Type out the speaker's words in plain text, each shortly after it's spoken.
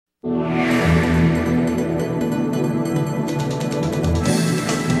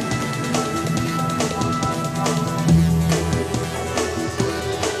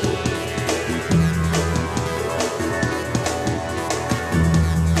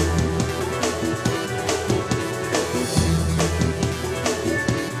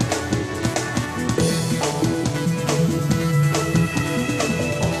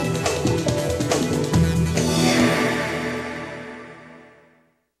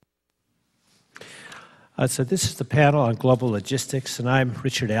So this is the panel on global logistics, and I'm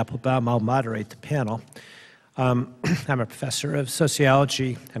Richard Applebaum. I'll moderate the panel. I'm a professor of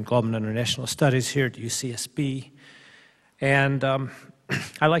sociology and global and international studies here at UCSB, and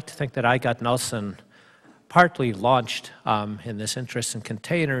I like to think that I got Nelson partly launched in this interest in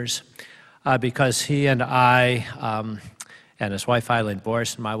containers because he and I and his wife Eileen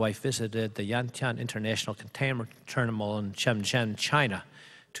Boris and my wife visited the Yantian International Container Terminal in Shenzhen, China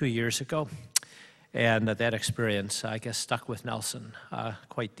 2 years ago. And that experience, I guess, stuck with Nelson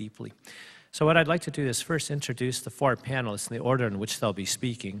quite deeply. So what I'd like to do is first introduce the four panelists in the order in which they'll be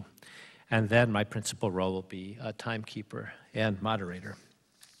speaking, and then my principal role will be timekeeper and moderator.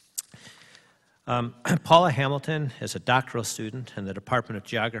 Paula Hamilton is a doctoral student in the Department of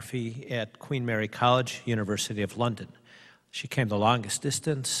Geography at Queen Mary College, University of London. She came the longest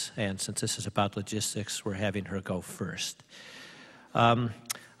distance, and since this is about logistics, we're having her go first.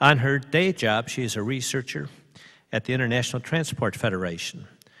 On her day job, she is a researcher at the International Transport Federation.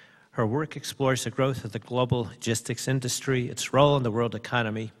 Her work explores the growth of the global logistics industry, its role in the world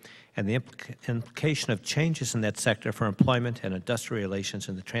economy, and the implication of changes in that sector for employment and industrial relations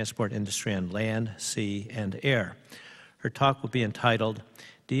in the transport industry on land, sea, and air. Her talk will be entitled,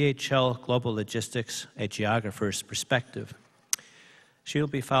 DHL Global Logistics, A Geographer's Perspective. She will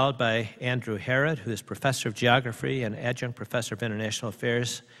be followed by Andrew Harrod, who is professor of geography and adjunct professor of international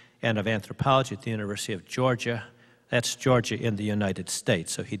affairs and of anthropology at the University of Georgia. That's Georgia in the United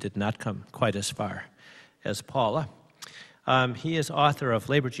States, so he did not come quite as far as Paula. He is author of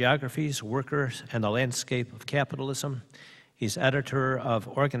Labor Geographies, Workers, and the Landscape of Capitalism. He's editor of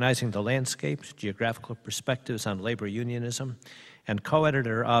Organizing the Landscape, Geographical Perspectives on Labor Unionism, and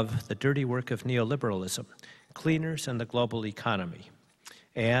co-editor of The Dirty Work of Neoliberalism, Cleaners and the Global Economy,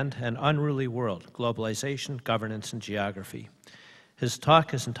 and An Unruly World, Globalization, Governance, and Geography. His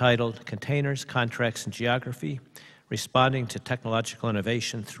talk is entitled Containers, Contracts, and Geography, Responding to Technological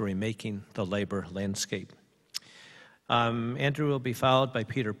Innovation Through Remaking the Labor Landscape. Andrew will be followed by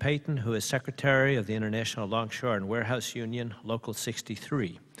Peter Payton, who is Secretary of the International Longshore and Warehouse Union, Local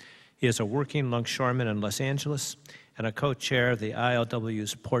 63. He is a working longshoreman in Los Angeles and a co-chair of the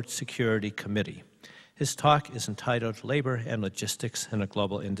ILW's Port Security Committee. His talk is entitled Labor and Logistics in a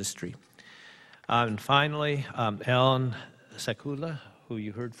Global Industry. And finally, Alan Sekula, who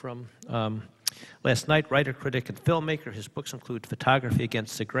you heard from last night, writer, critic, and filmmaker. His books include Photography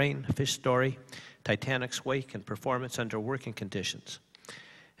Against the Grain, Fish Story, Titanic's Wake, and Performance Under Working Conditions.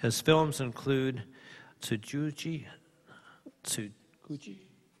 His films include Tsuguji,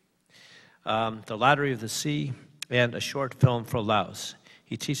 The Lottery of the Sea, and a short film for Laos.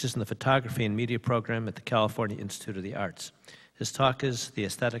 He teaches in the photography and media program at the California Institute of the Arts. His talk is The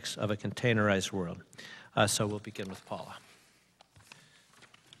Aesthetics of a Containerized World. So we'll begin with Paula.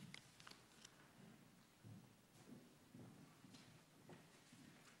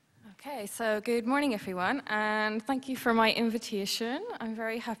 Okay, so good morning, everyone, and thank you for my invitation. I'm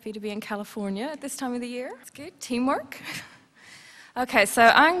very happy to be in California at this time of the year. It's good, teamwork. Okay, so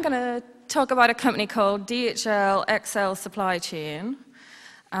I'm going to talk about a company called DHL XL Supply Chain.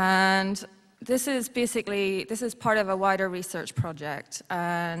 And this is part of a wider research project,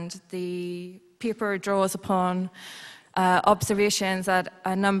 and the paper draws upon observations at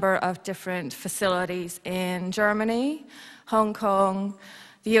a number of different facilities in Germany, Hong Kong,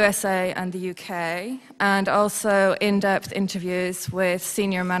 the USA, and the UK, and also in-depth interviews with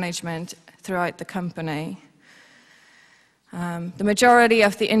senior management throughout the company. The majority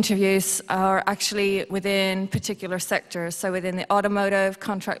of the interviews are actually within particular sectors, so within the automotive,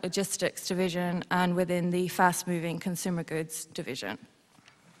 contract logistics division, and within the fast-moving consumer goods division.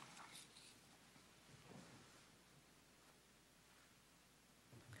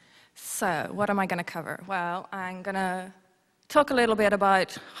 So, what am I going to cover? Well, I'm going to talk a little bit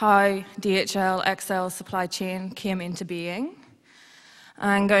about how DHL XL Supply Chain came into being.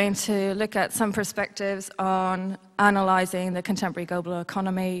 I'm going to look at some perspectives on analyzing the contemporary global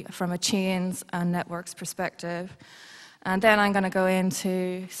economy from a chains and networks perspective. And then I'm going to go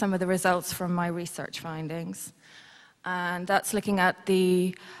into some of the results from my research findings. And that's looking at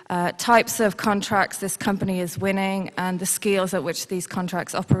the types of contracts this company is winning and the scales at which these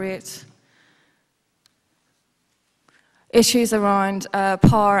contracts operate. Issues around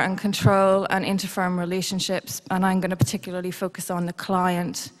power and control and interfirm relationships, and I'm going to particularly focus on the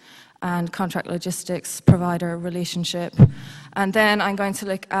client and contract logistics provider relationship. And then I'm going to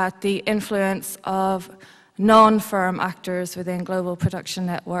look at the influence of non-firm actors within global production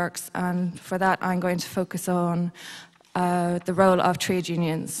networks, and for that I'm going to focus on the role of trade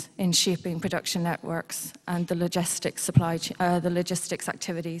unions in shaping production networks and the logistics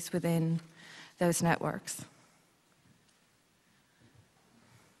activities within those networks.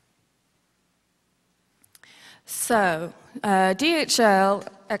 So, DHL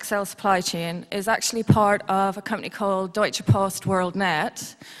XL Supply Chain is actually part of a company called Deutsche Post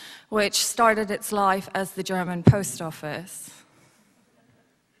WorldNet, which started its life as the German Post Office.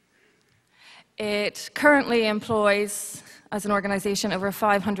 It currently employs, as an organization, over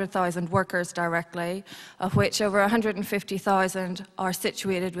 500,000 workers directly, of which over 150,000 are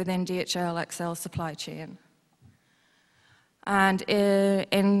situated within DHL XL Supply Chain. And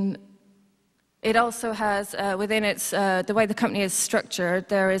it also has, within its, the way the company is structured,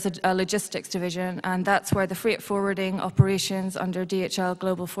 there is a logistics division, and that's where the freight forwarding operations under DHL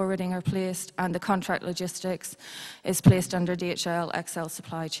Global Forwarding are placed, and the contract logistics is placed under DHL XL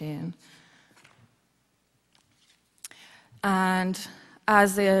Supply Chain. And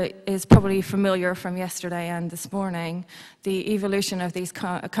as is probably familiar from yesterday and this morning, the evolution of these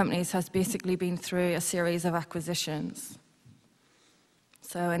companies has basically been through a series of acquisitions.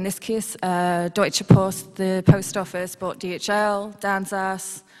 So in this case, Deutsche Post, the post office, bought DHL,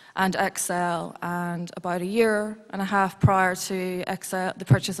 Danzas, and XL, and about a year and a half prior to the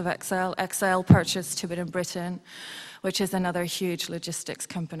purchase of XL purchased Tubit in Britain, which is another huge logistics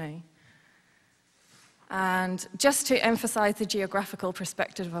company. And just to emphasize the geographical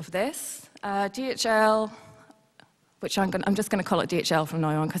perspective of this, DHL, which I'm just going to call it DHL from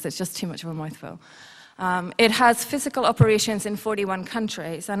now on because it's just too much of a mouthful. It has physical operations in 41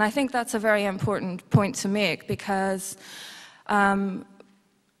 countries, and I think that's a very important point to make because rather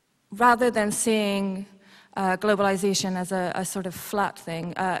than seeing globalization as a sort of flat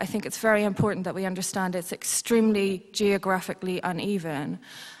thing, I think it's very important that we understand it's extremely geographically uneven.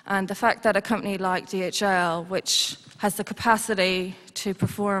 And the fact that a company like DHL, which has the capacity to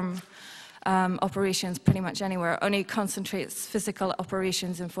perform operations pretty much anywhere, only concentrates physical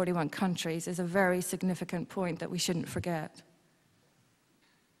operations in 41 countries is a very significant point that we shouldn't forget.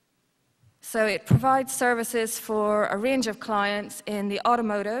 So it provides services for a range of clients in the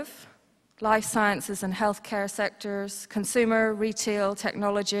automotive, life sciences and healthcare sectors, consumer, retail,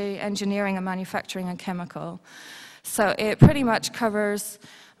 technology, engineering and manufacturing and chemical. So it pretty much covers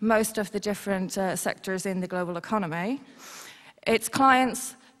most of the different sectors in the global economy. Its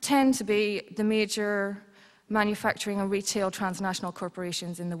clients tend to be the major manufacturing and retail transnational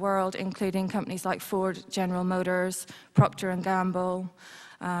corporations in the world, including companies like Ford, General Motors, Procter & Gamble.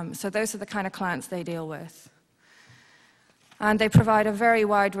 So those are the kind of clients they deal with. And they provide a very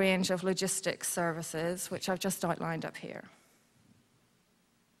wide range of logistics services, which I've just outlined up here.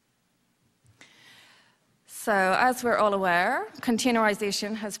 So, as we're all aware,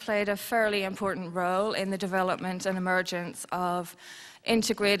 containerization has played a fairly important role in the development and emergence of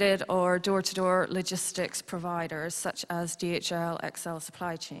integrated or door-to-door logistics providers, such as DHL XL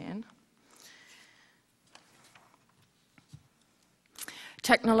Supply Chain.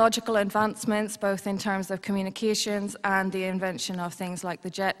 Technological advancements, both in terms of communications and the invention of things like the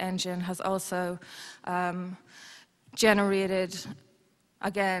jet engine, has also generated,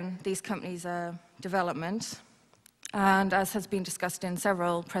 again, these companies' development. And as has been discussed in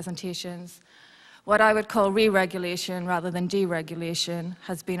several presentations, what I would call re-regulation rather than deregulation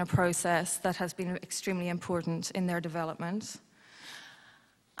has been a process that has been extremely important in their development.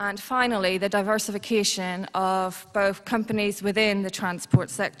 And finally, the diversification of both companies within the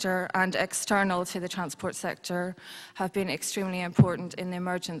transport sector and external to the transport sector have been extremely important in the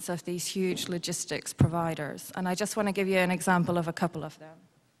emergence of these huge logistics providers. And I just want to give you an example of a couple of them.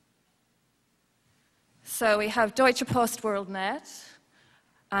 So we have Deutsche Post WorldNet,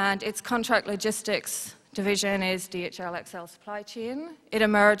 and its contract logistics division is DHL XL Supply Chain. It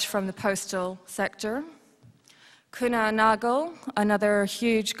emerged from the postal sector. Kuehne + Nagel, another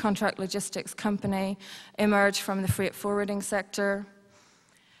huge contract logistics company, emerged from the freight forwarding sector.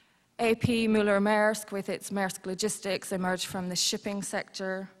 AP Müller-Maersk, with its Maersk Logistics, emerged from the shipping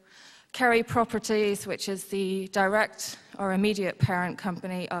sector. Kerry Properties, which is the direct or immediate parent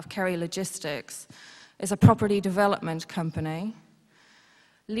company of Kerry Logistics, is a property development company.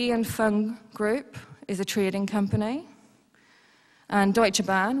 Li & Fung Group is a trading company. And Deutsche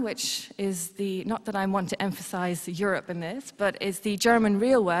Bahn, which is the, not that I want to emphasize Europe in this, but is the German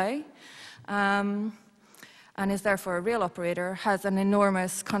railway, and is therefore a rail operator, has an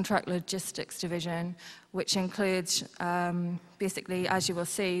enormous contract logistics division, which includes, basically, as you will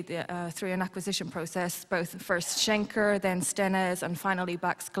see, through an acquisition process, both first Schenker, then Stennes, and finally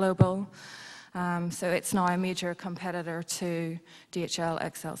Bax Global. So it's now a major competitor to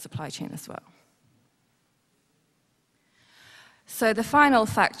DHL XL Supply Chain as well. So the final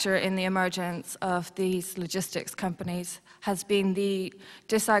factor in the emergence of these logistics companies has been the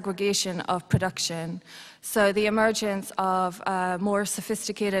disaggregation of production. So the emergence of more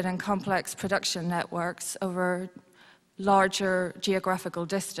sophisticated and complex production networks over larger geographical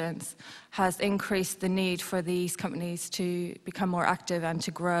distance has increased the need for these companies to become more active and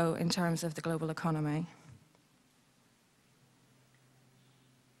to grow in terms of the global economy.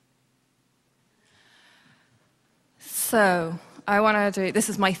 So I want to do, this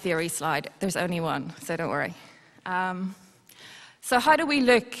is my theory slide. There's only one, so don't worry. So how do we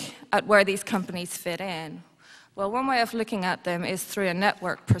look at where these companies fit in? Well, one way of looking at them is through a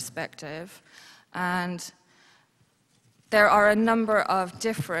network perspective. And there are a number of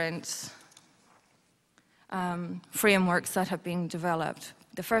different frameworks that have been developed.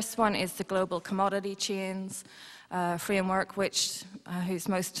 The first one is the global commodity chains framework, whose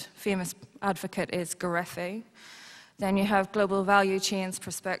most famous advocate is Garefi. Then you have global value chains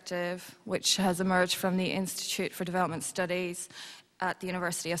perspective, which has emerged from the Institute for Development Studies at the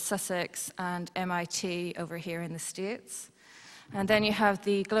University of Sussex and MIT over here in the States. And then you have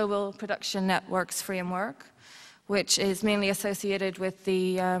the global production networks framework, which is mainly associated with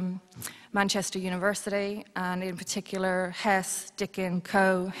the Manchester University, and in particular Hess, Dickin,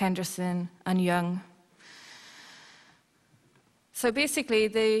 Coe, Henderson, and Young. So basically,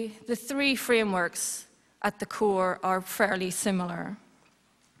 the three frameworks at the core are fairly similar.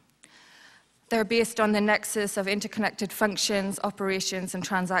 They're based on the nexus of interconnected functions, operations, and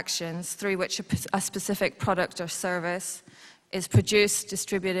transactions through which a specific product or service is produced,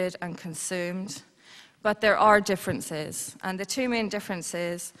 distributed, and consumed. But there are differences, and the two main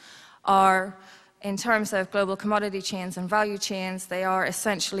differences are, in terms of global commodity chains and value chains, they are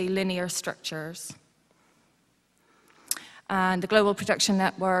essentially linear structures. And the global production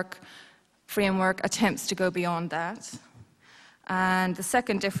network framework attempts to go beyond that. And the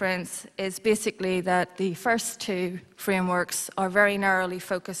second difference is basically that the first two frameworks are very narrowly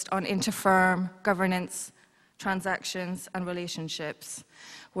focused on inter-firm governance, transactions, and relationships,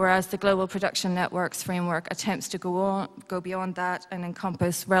 whereas the global production networks framework attempts to go beyond that and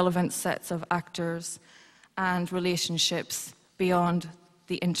encompass relevant sets of actors and relationships beyond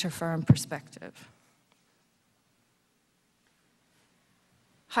the inter-firm perspective.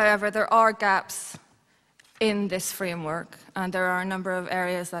 However, there are gaps in this framework, and there are a number of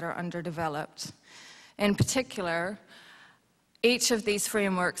areas that are underdeveloped. In particular, each of these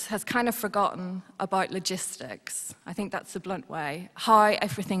frameworks has kind of forgotten about logistics. I think that's the blunt way, how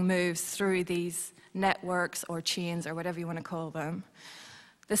everything moves through these networks or chains or whatever you want to call them.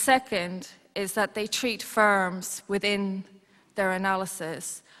 The second is that they treat firms within their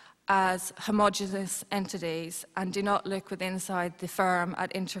analysis as homogeneous entities and do not look within inside the firm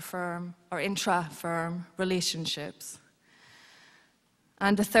at inter-firm or intra-firm relationships.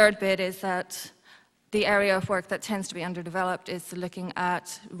 And the third bit is that the area of work that tends to be underdeveloped is looking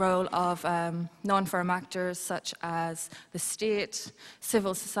at the role of non-firm actors such as the state,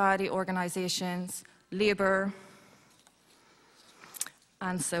 civil society organizations, labor,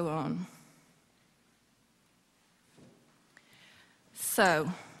 and so on. So,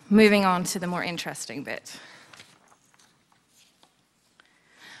 moving on to the more interesting bit.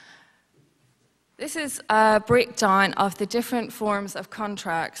 This is a breakdown of the different forms of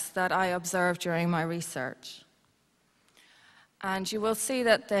contracts that I observed during my research. And you will see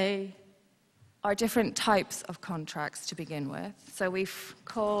that they are different types of contracts to begin with. So we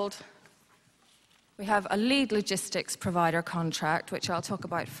have a lead logistics provider contract, which I'll talk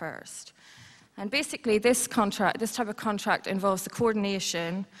about first. And basically, this type of contract involves the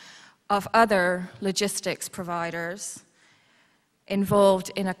coordination of other logistics providers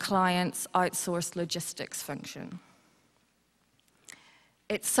involved in a client's outsourced logistics function.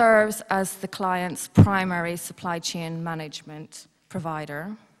 It serves as the client's primary supply chain management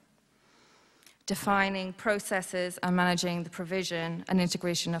provider, defining processes and managing the provision and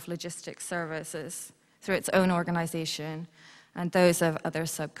integration of logistics services through its own organization and those of other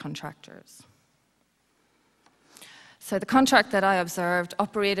subcontractors. So the contract that I observed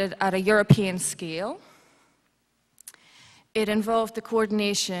operated at a European scale. It involved the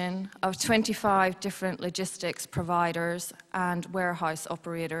coordination of 25 different logistics providers and warehouse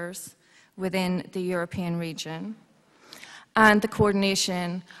operators within the European region, and the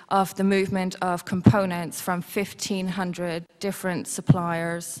coordination of the movement of components from 1,500 different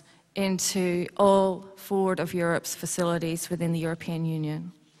suppliers into all 4 of Europe's facilities within the European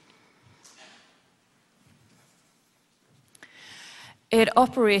Union. It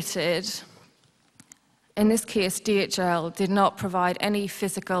operated, in this case DHL did not provide any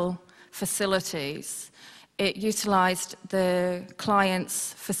physical facilities It utilized the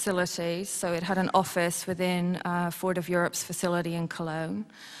client's facilities, so it had an office within Ford of Europe's facility in Cologne.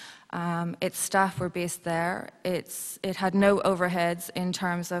 Its staff were based there. It had no overheads in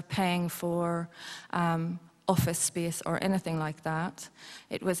terms of paying for office space or anything like that.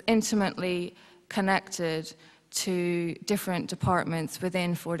 It was intimately connected to different departments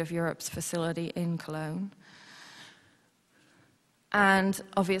within Ford of Europe's facility in Cologne. And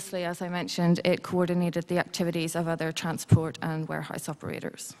obviously, as I mentioned, it coordinated the activities of other transport and warehouse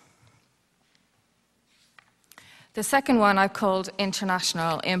operators. The second one I've called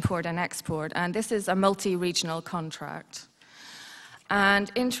international import and export, and this is a multi-regional contract.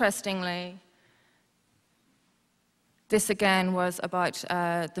 And interestingly, this again was about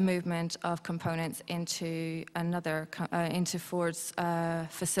the movement of components into into Ford's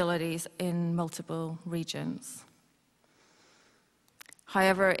facilities in multiple regions.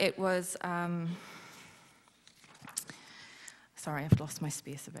 However, it was, sorry, I've lost my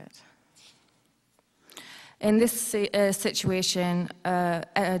space a bit. In this situation,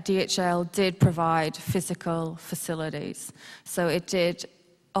 DHL did provide physical facilities, so it did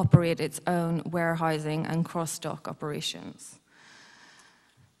operate its own warehousing and cross-dock operations.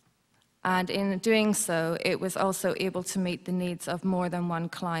 And in doing so, it was also able to meet the needs of more than one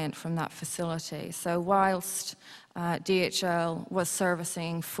client from that facility. So whilst DHL was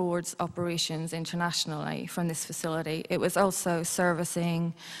servicing Ford's operations internationally from this facility, it was also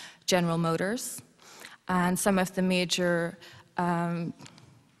servicing General Motors and some of the major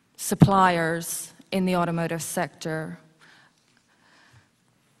suppliers in the automotive sector.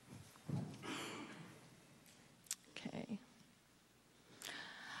 Okay.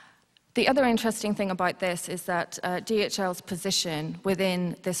 The other interesting thing about this is that DHL's position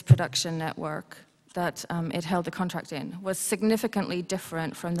within this production network that it held the contract in was significantly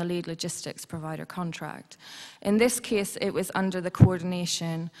different from the lead logistics provider contract. In this case, it was under the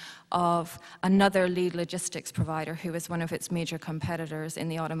coordination of another lead logistics provider who was one of its major competitors in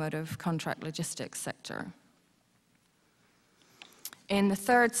the automotive contract logistics sector. In the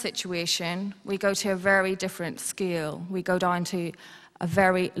third situation, we go to a very different scale. We go down to a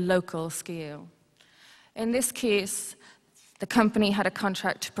very local scale. In this case, the company had a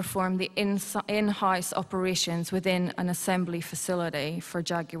contract to perform the in-house operations within an assembly facility for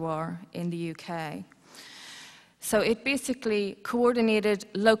Jaguar in the UK. So it basically coordinated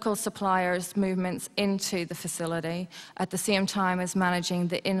local suppliers' movements into the facility at the same time as managing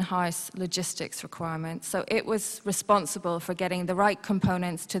the in-house logistics requirements. So it was responsible for getting the right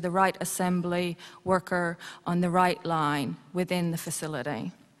components to the right assembly worker on the right line within the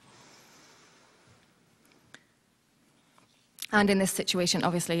facility. And in this situation,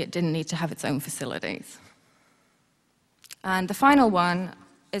 obviously, it didn't need to have its own facilities. And the final one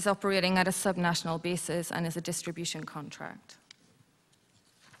is operating at a subnational basis and is a distribution contract.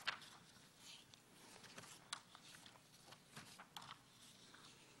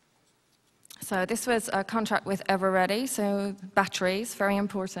 So this was a contract with Everready, so batteries, very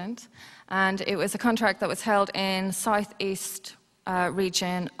important. And it was a contract that was held in southeast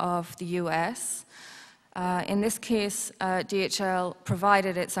region of the US. In this case, DHL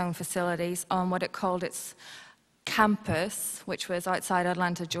provided its own facilities on what it called its campus, which was outside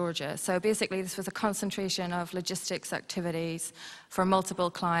Atlanta, Georgia. So basically, this was a concentration of logistics activities for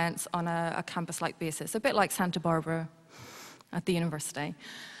multiple clients on a campus-like basis, a bit like Santa Barbara at the university.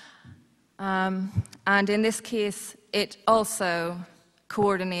 And in this case, it also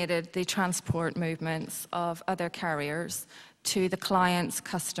coordinated the transport movements of other carriers to the clients'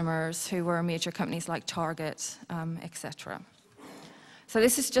 customers who were major companies like Target, etc. So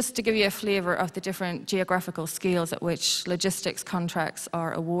this is just to give you a flavor of the different geographical scales at which logistics contracts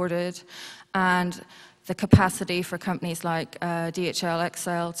are awarded and the capacity for companies like DHL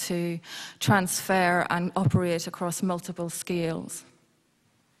XL to transfer and operate across multiple scales.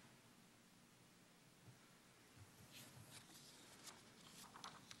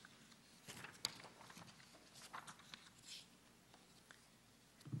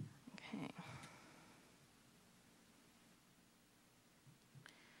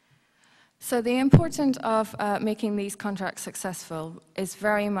 So the importance of making these contracts successful is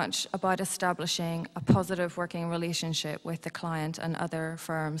very much about establishing a positive working relationship with the client and other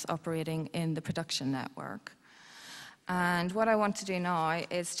firms operating in the production network. And what I want to do now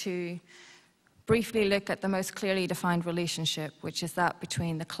is to briefly look at the most clearly defined relationship, which is that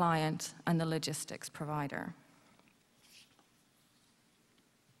between the client and the logistics provider.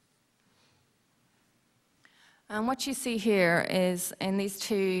 And what you see here is in these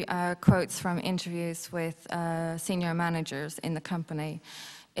two quotes from interviews with senior managers in the company,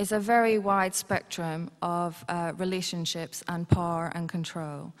 is a very wide spectrum of relationships and power and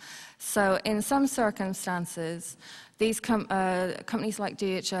control. So in some circumstances, these companies like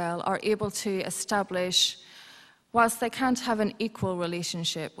DHL are able to establish, whilst they can't have an equal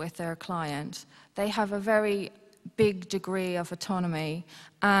relationship with their client, they have a very big degree of autonomy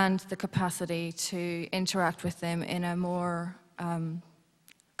and the capacity to interact with them in a more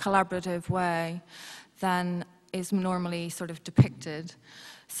collaborative way than is normally sort of depicted.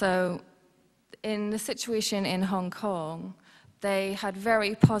 So in the situation in Hong Kong, they had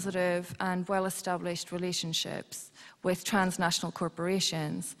very positive and well-established relationships with transnational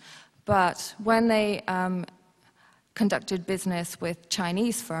corporations. But when they conducted business with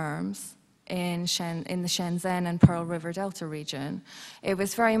Chinese firms in the Shenzhen and Pearl River Delta region, it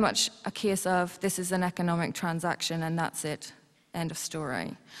was very much a case of this is an economic transaction and that's it, end of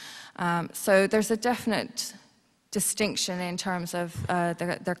story. So there's a definite distinction in terms of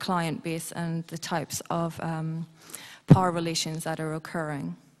their client base and the types of power relations that are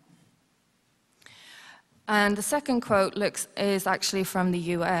occurring. And the second quote is actually from the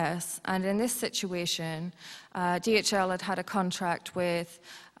US, and in this situation, DHL had a contract with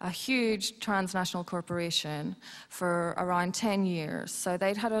a huge transnational corporation for around 10 years. So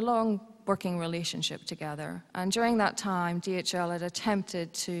they'd had a long working relationship together. And during that time, DHL had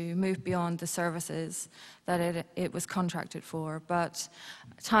attempted to move beyond the services that it was contracted for. But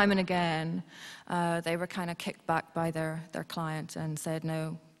time and again, they were kind of kicked back by their client and said,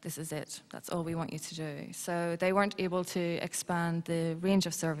 no, this is it. That's all we want you to do. So they weren't able to expand the range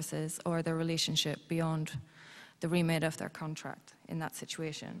of services or their relationship beyond the remit of their contract in that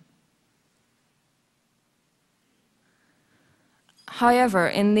situation. However,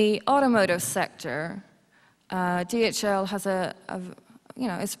 in the automotive sector, DHL has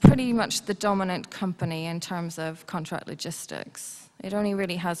it's pretty much the dominant company in terms of contract logistics. It only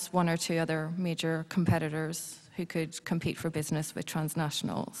really has one or two other major competitors who could compete for business with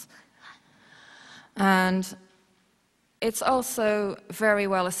transnationals. And it's also very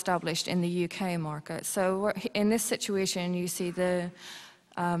well established in the UK market. So in this situation, you see their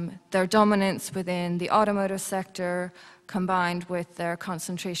dominance within the automotive sector combined with their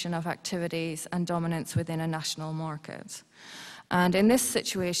concentration of activities and dominance within a national market. And in this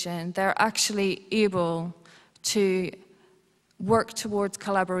situation, they're actually able to work towards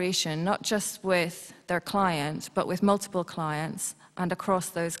collaboration, not just with their client, but with multiple clients and across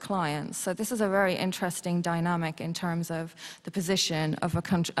those clients. So this is a very interesting dynamic in terms of the position of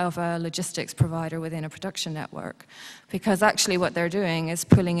a logistics provider within a production network, because actually what they're doing is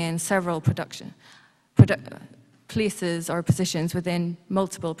pulling in several places or positions within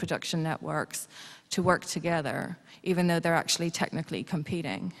multiple production networks to work together, even though they're actually technically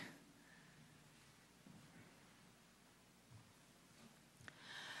competing.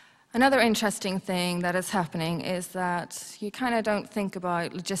 Another interesting thing that is happening is that you kind of don't think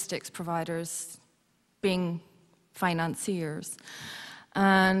about logistics providers being financiers.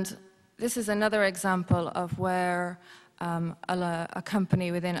 And this is another example of where a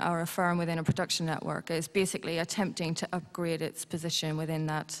company within or a firm within a production network is basically attempting to upgrade its position within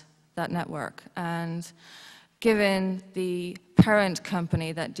that network. And given the parent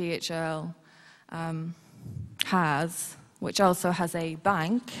company that DHL has, which also has a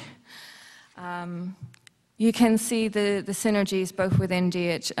bank, you can see the synergies both within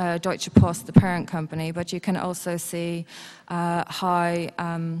Deutsche Post, the parent company, but you can also see how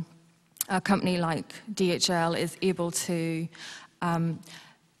a company like DHL is able to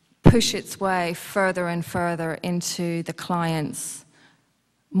push its way further and further into the client's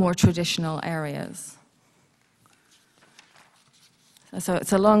more traditional areas. So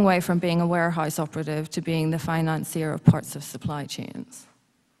it's a long way from being a warehouse operative to being the financier of parts of supply chains.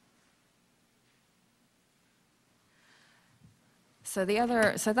 So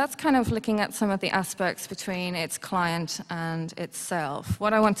that's kind of looking at some of the aspects between its client and itself.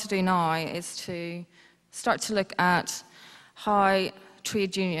 What I want to do now is to start to look at how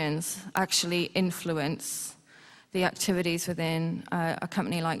trade unions actually influence the activities within a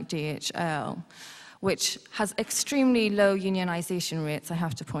company like DHL, which has extremely low unionization rates, I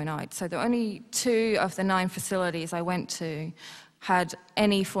have to point out. So the only 2 of the 9 facilities I went to had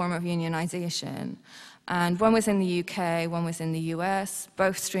any form of unionization. And one was in the UK, one was in the US.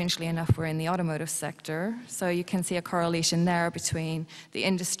 Both, strangely enough, were in the automotive sector. So you can see a correlation there between the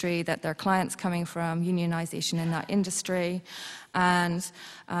industry that their clients coming from, unionization in that industry, and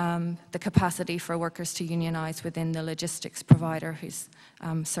the capacity for workers to unionize within the logistics provider who's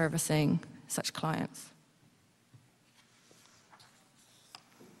servicing such clients.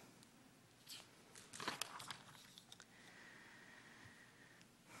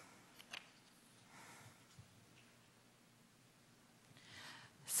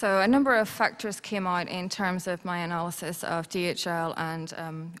 So a number of factors came out in terms of my analysis of DHL and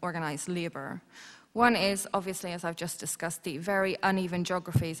organized labor. One is, obviously, as I've just discussed, the very uneven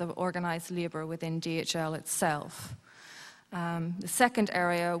geographies of organized labor within DHL itself. The second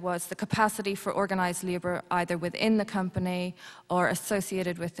area was the capacity for organized labor either within the company or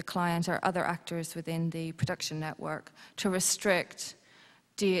associated with the client or other actors within the production network to restrict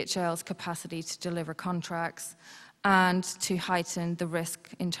DHL's capacity to deliver contracts and to heighten the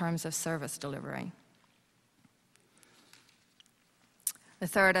risk in terms of service delivery. The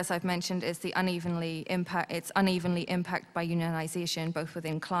third, as I've mentioned, is the unevenly impacted by unionization, both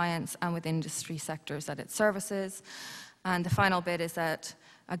within clients and with industry sectors that it services. And the final bit is that,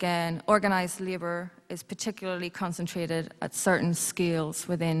 again, organized labor is particularly concentrated at certain scales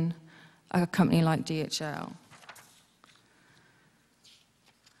within a company like DHL.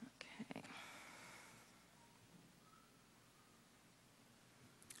 Okay.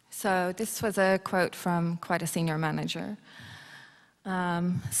 So this was a quote from quite a senior manager.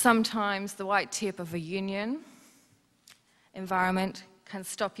 Sometimes the white tape of a union environment can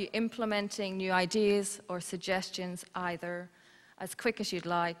stop you implementing new ideas or suggestions either as quick as you'd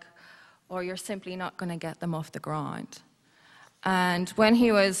like, or you're simply not going to get them off the ground. And when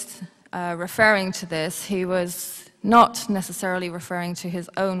he was referring to this, he was not necessarily referring to his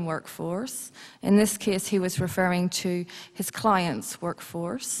own workforce. In this case, he was referring to his client's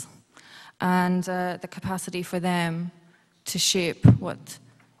workforce and the capacity for them to shape what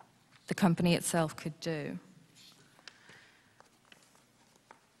the company itself could do.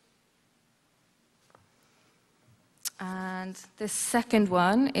 And this second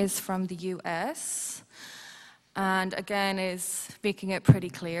one is from the US, and again is making it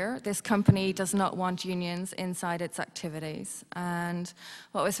pretty clear. This company does not want unions inside its activities. And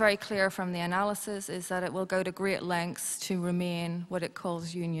what was very clear from the analysis is that it will go to great lengths to remain what it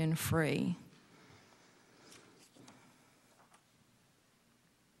calls union-free.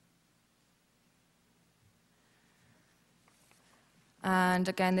 And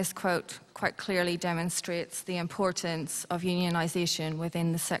again, this quote quite clearly demonstrates the importance of unionization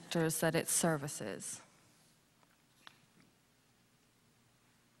within the sectors that it services.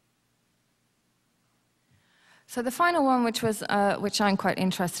 So the final one, which I'm quite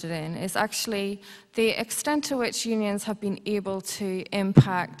interested in, is actually the extent to which unions have been able to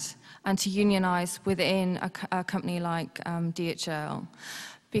impact and to unionize within a company like DHL.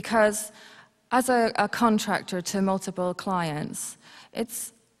 Because as a contractor to multiple clients,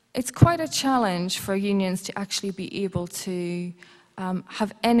 it's quite a challenge for unions to actually be able to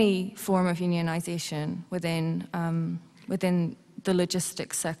have any form of unionization within the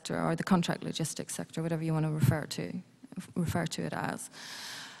logistics sector or the contract logistics sector, whatever you want to refer to it as.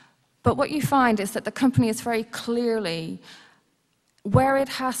 But what you find is that the company is very clearly, where it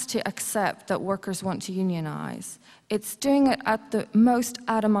has to accept that workers want to unionize, it's doing it at the most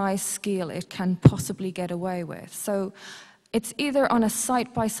atomized scale it can possibly get away with. So it's either on a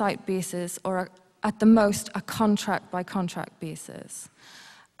site-by-site basis or at the most a contract-by-contract basis.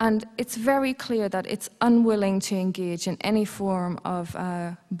 And it's very clear that it's unwilling to engage in any form of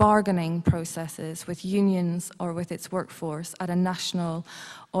bargaining processes with unions or with its workforce at a national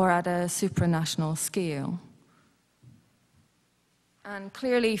or at a supranational scale. And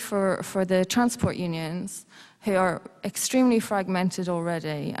clearly for the transport unions, who are extremely fragmented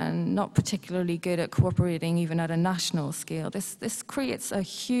already and not particularly good at cooperating even at a national scale, this creates a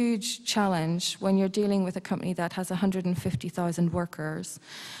huge challenge when you're dealing with a company that has 150,000 workers,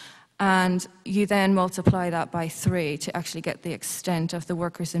 and you then multiply that by 3 to actually get the extent of the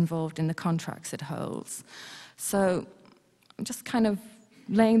workers involved in the contracts it holds. So I'm just kind of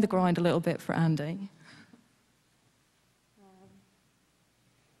laying the ground a little bit for Andy.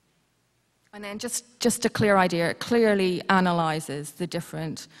 And then just a clear idea, it clearly analyzes the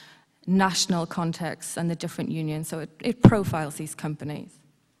different national contexts and the different unions, so it profiles these companies,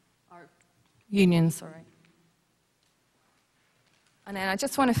 or unions, sorry. And then I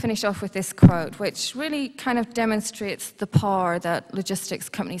just want to finish off with this quote, which really kind of demonstrates the power that logistics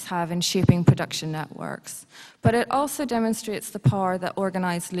companies have in shaping production networks. But it also demonstrates the power that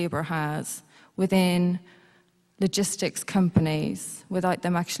organized labor has within logistics companies without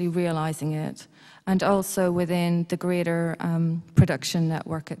them actually realizing it, and also within the greater production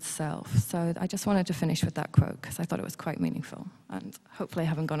network itself. So I just wanted to finish with that quote because I thought it was quite meaningful, and hopefully I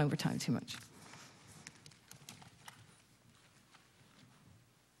haven't gone over time too much.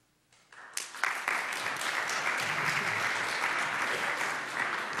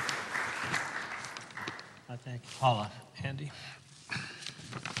 Thank you, Paula. Andy?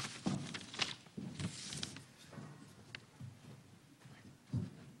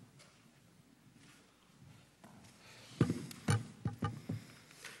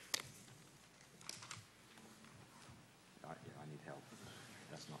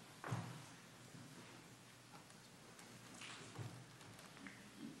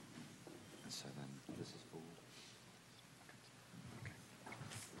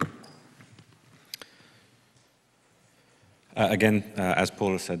 Again, as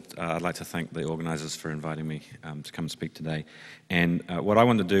Paula said, I'd like to thank the organizers for inviting me to come and speak today. And what I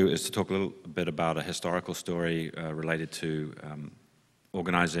want to do is to talk a little bit about a historical story related to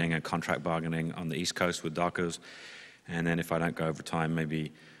organizing and contract bargaining on the East Coast with dockers. And then if I don't go over time,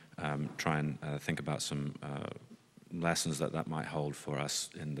 maybe try and think about some lessons that might hold for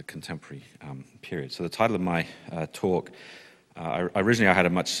us in the contemporary period. So the title of my talk, originally I had a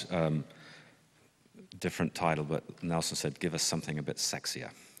much different title, but Nelson said, give us something a bit sexier.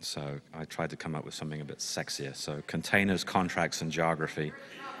 So I tried to come up with something a bit sexier. So containers, contracts, and geography.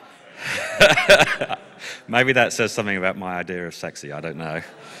 Maybe that says something about my idea of sexy, I don't know.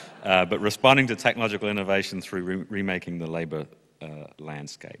 But responding to technological innovation through remaking the labor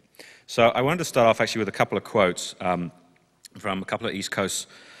landscape. So I wanted to start off actually with a couple of quotes from a couple of East Coast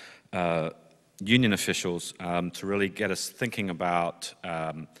union officials to really get us thinking about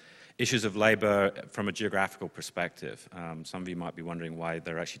issues of labor from a geographical perspective. Some of you might be wondering why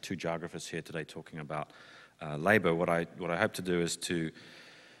there are actually two geographers here today talking about labor. What I hope to do is to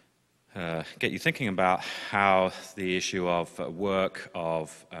get you thinking about how the issue of work,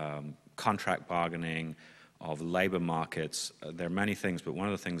 of contract bargaining, of labor markets, there are many things, but one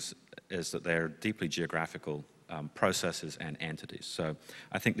of the things is that they're deeply geographical processes and entities. So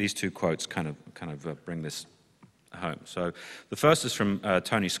I think these two quotes kind of bring this home. So the first is from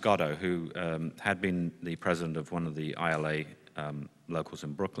Tony Scotto, who had been the president of one of the ILA locals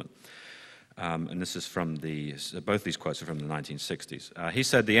in Brooklyn. And this is from both these quotes are from the 1960s. He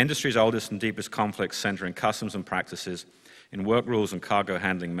said, the industry's oldest and deepest conflicts center in customs and practices, in work rules and cargo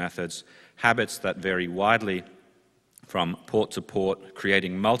handling methods, habits that vary widely from port to port,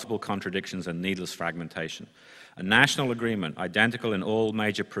 creating multiple contradictions and needless fragmentation. A national agreement, identical in all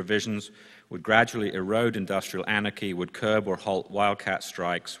major provisions, would gradually erode industrial anarchy, would curb or halt wildcat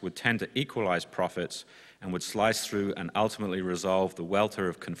strikes, would tend to equalize profits, and would slice through and ultimately resolve the welter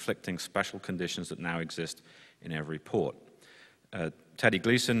of conflicting special conditions that now exist in every port. Teddy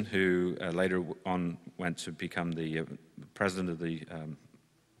Gleason, who later on went to become the president of the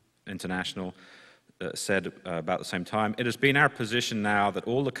International, said about the same time, it has been our position now that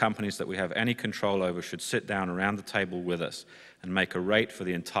all the companies that we have any control over should sit down around the table with us and make a rate for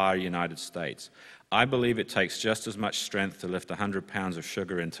the entire United States. I believe it takes just as much strength to lift 100 pounds of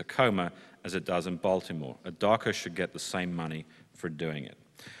sugar in Tacoma as it does in Baltimore. A docker should get the same money for doing it.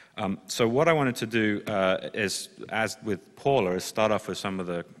 So what I wanted to do is, as with Paula, is start off with some of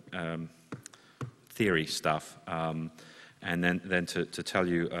the theory stuff, and then to tell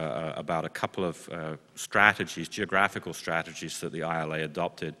you about a couple of strategies, geographical strategies that the ILA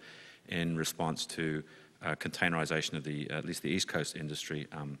adopted in response to containerization of at least the East Coast industry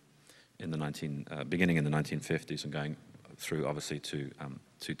in the beginning in the 1950s and going through, obviously, to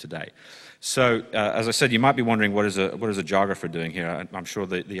today. So, as I said, you might be wondering what is a geographer doing here. I'm sure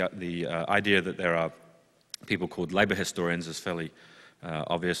the idea that there are people called labor historians is fairly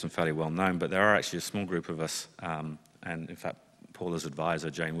obvious and fairly well known, but there are actually a small group of us, and in fact, Paula's advisor,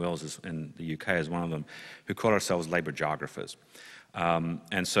 Jane Wills, in the UK is one of them, who call ourselves labor geographers.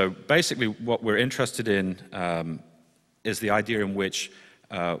 And so basically what we're interested in is the idea in which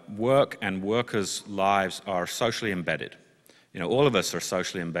work and workers' lives are socially embedded. You know, all of us are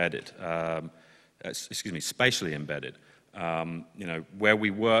socially embedded, spatially embedded. You know, where we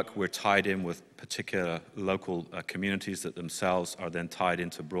work, we're tied in with particular local communities that themselves are then tied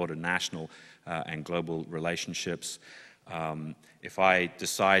into broader national and global relationships. If I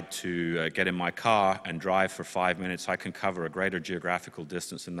decide to get in my car and drive for 5 minutes, I can cover a greater geographical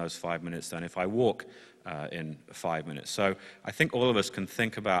distance in those 5 minutes than if I walk in 5 minutes. So I think all of us can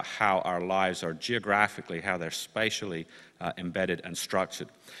think about how our lives are geographically, how they're spatially embedded and structured.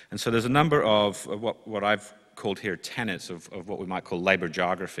 And so there's a number of what I've called here tenets of what we might call labor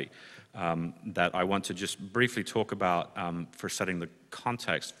geography that I want to just briefly talk about for setting the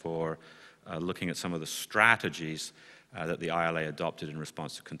context for looking at some of the strategies that the ILA adopted in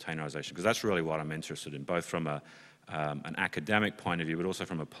response to containerization, because that's really what I'm interested in, both from an academic point of view, but also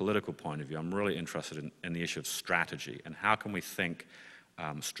from a political point of view. I'm really interested in the issue of strategy and how can we think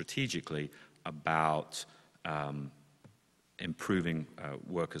strategically about improving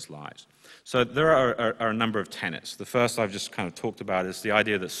workers' lives. So there are a number of tenets. The first I've just kind of talked about is the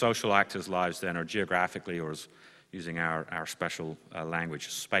idea that social actors' lives then are geographically, or as using our special language,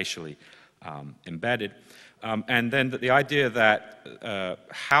 spatially embedded. And then the idea that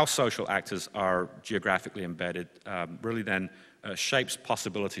how social actors are geographically embedded really then shapes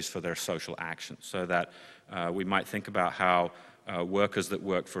possibilities for their social action, so that we might think about how workers that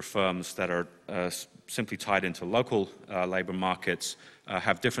work for firms that are simply tied into local labor markets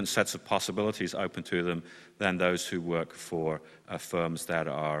have different sets of possibilities open to them than those who work for firms that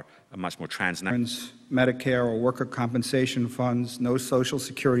are much more transnational. Medicare or worker compensation funds, no Social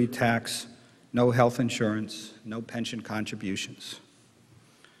Security tax, no health insurance, no pension contributions.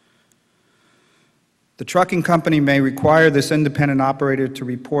 The trucking company may require this independent operator to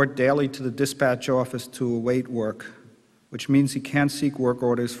report daily to the dispatch office to await work, which means he can't seek work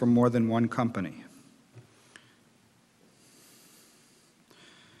orders from more than one company.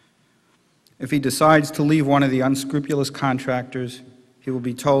 If he decides to leave one of the unscrupulous contractors, he will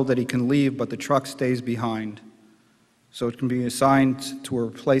be told that he can leave, but the truck stays behind, so it can be assigned to a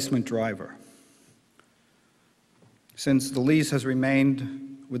replacement driver. Since the lease has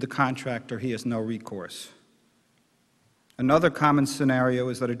remained with the contractor, he has no recourse. Another common scenario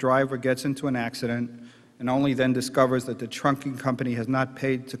is that a driver gets into an accident and only then discovers that the trucking company has not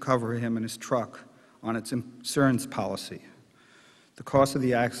paid to cover him and his truck on its insurance policy. The cost of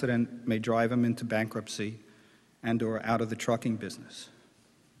the accident may drive him into bankruptcy and/or out of the trucking business.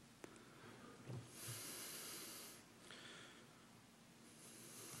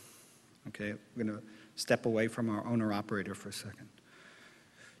 Okay, we're going to step away from our owner-operator for a second.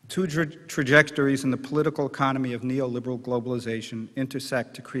 Two trajectories in the political economy of neoliberal globalization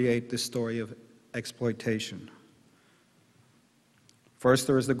intersect to create this story of exploitation. First,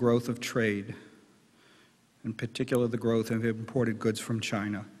 there is the growth of trade, in particular the growth of imported goods from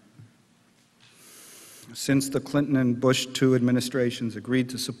China. Since the Clinton and Bush II administrations agreed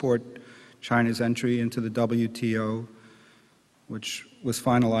to support China's entry into the WTO, which was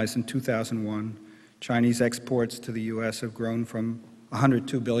finalized in 2001, Chinese exports to the U.S. have grown from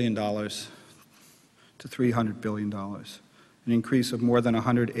 $102 billion to $300 billion, an increase of more than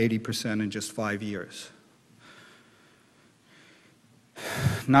 180% in just 5 years.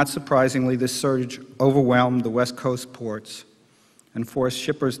 Not surprisingly, this surge overwhelmed the West Coast ports and forced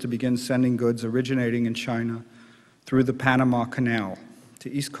shippers to begin sending goods originating in China through the Panama Canal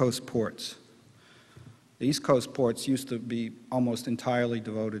to East Coast ports. The East Coast ports used to be almost entirely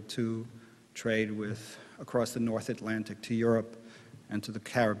devoted to trade across the North Atlantic to Europe and to the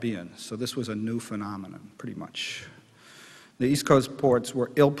Caribbean, so this was a new phenomenon, pretty much. The East Coast ports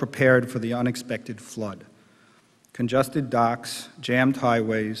were ill-prepared for the unexpected flood. Congested docks, jammed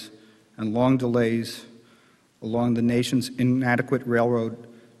highways, and long delays along the nation's inadequate railroad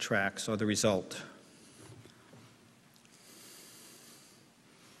tracks are the result.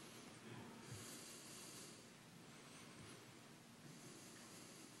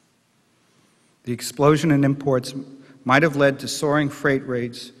 The explosion in imports might have led to soaring freight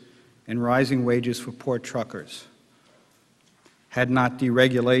rates and rising wages for port truckers, had not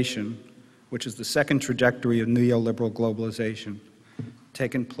deregulation, which is the second trajectory of neoliberal globalization,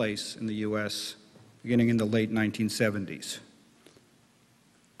 taken place in the U.S. beginning in the late 1970s.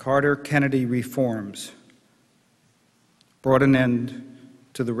 Carter-Kennedy reforms brought an end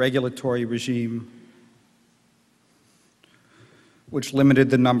to the regulatory regime which limited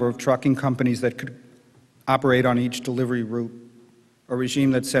the number of trucking companies that could operate on each delivery route, a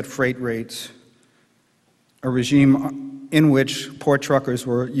regime that set freight rates, a regime in which port truckers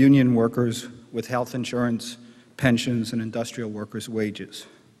were union workers with health insurance, pensions, and industrial workers' wages.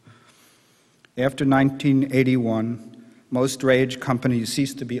 After 1981, most drayage companies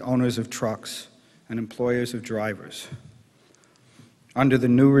ceased to be owners of trucks and employers of drivers. Under the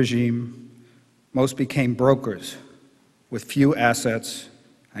new regime, most became brokers with few assets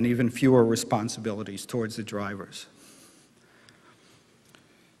and even fewer responsibilities towards the drivers.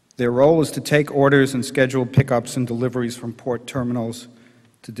 Their role is to take orders and schedule pickups and deliveries from port terminals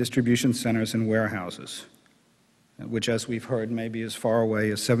to distribution centers and warehouses, which, as we've heard, may be as far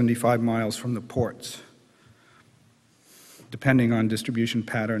away as 75 miles from the ports, depending on distribution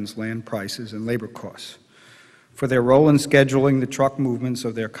patterns, land prices, and labor costs. For their role in scheduling the truck movements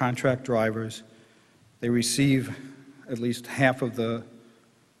of their contract drivers, they receive at least half of the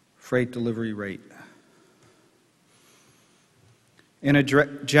freight delivery rate. In a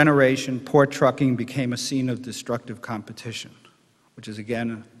generation, port trucking became a scene of destructive competition, which is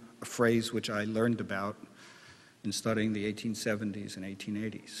again a phrase which I learned about in studying the 1870s and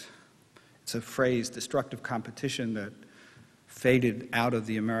 1880s. It's a phrase, destructive competition, that faded out of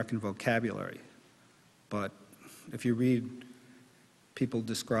the American vocabulary. But if you read people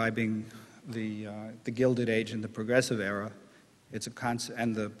describing the Gilded Age and the Progressive Era, it's a concept,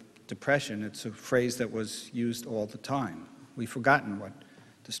 and the Depression, it's a phrase that was used all the time. We've forgotten what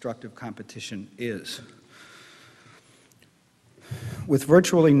destructive competition is. With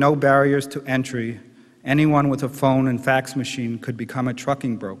virtually no barriers to entry, anyone with a phone and fax machine could become a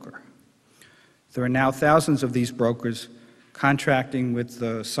trucking broker. There are now thousands of these brokers contracting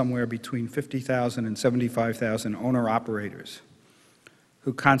with somewhere between 50,000 and 75,000 owner-operators,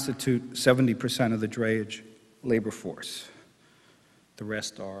 who constitute 70% of the drayage labor force. The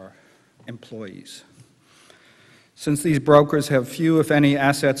rest are employees. Since these brokers have few, if any,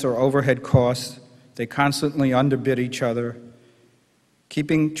 assets or overhead costs, they constantly underbid each other,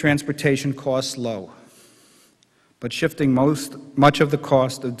 keeping transportation costs low, but shifting much of the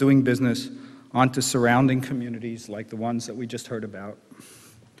cost of doing business onto surrounding communities like the ones that we just heard about,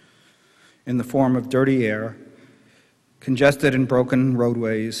 in the form of dirty air, congested and broken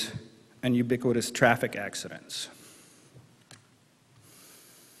roadways, and ubiquitous traffic accidents.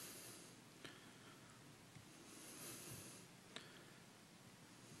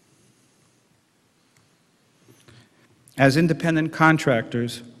 As independent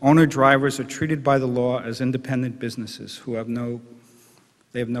contractors, owner-drivers are treated by the law as independent businesses who have no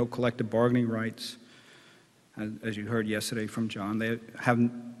collective bargaining rights. As you heard yesterday from John, they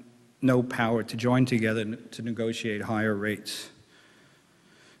have no power to join together to negotiate higher rates.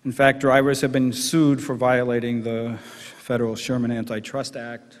 In fact, drivers have been sued for violating the federal Sherman Antitrust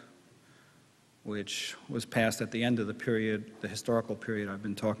Act, which was passed at the end of the period, the historical period I've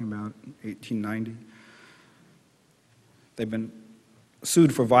been talking about, 1890. They've been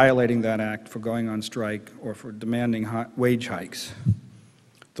sued for violating that act, for going on strike, or for demanding wage hikes.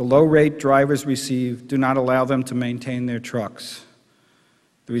 The low rate drivers receive do not allow them to maintain their trucks.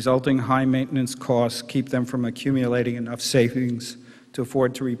 The resulting high maintenance costs keep them from accumulating enough savings to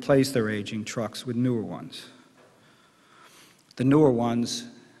afford to replace their aging trucks with newer ones. The newer ones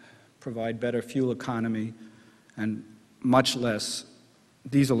provide better fuel economy and much less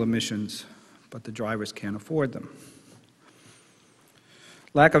diesel emissions, but the drivers can't afford them.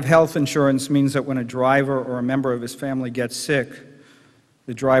 Lack of health insurance means that when a driver or a member of his family gets sick,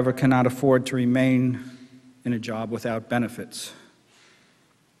 the driver cannot afford to remain in a job without benefits.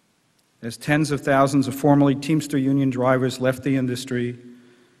 As tens of thousands of formerly Teamster Union drivers left the industry,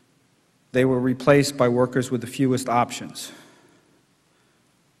 they were replaced by workers with the fewest options.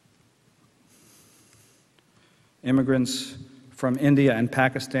 Immigrants from India and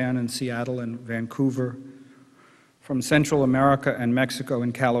Pakistan and Seattle and Vancouver, from Central America and Mexico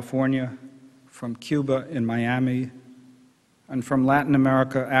and California, from Cuba in Miami, and from Latin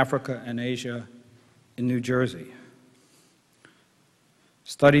America, Africa, and Asia in New Jersey.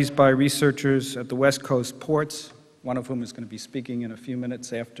 Studies by researchers at the West Coast ports, one of whom is going to be speaking in a few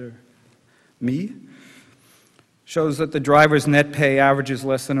minutes after me, shows that the driver's net pay averages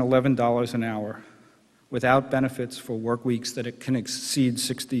less than $11 an hour, without benefits for work weeks that it can exceed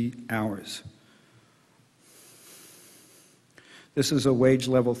 60 hours. This is a wage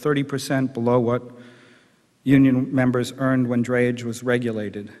level 30% below what union members earned when drayage was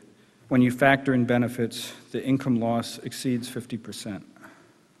regulated. When you factor in benefits, the income loss exceeds 50%. I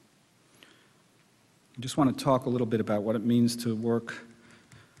just want to talk a little bit about what it means to work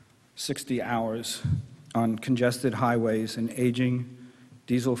 60 hours on congested highways and aging,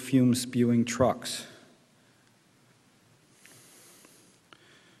 diesel fume-spewing trucks.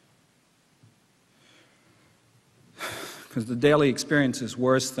 Because the daily experience is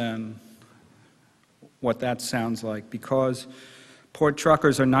worse than what that sounds like. Because port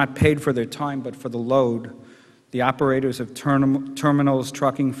truckers are not paid for their time but for the load, the operators of terminals,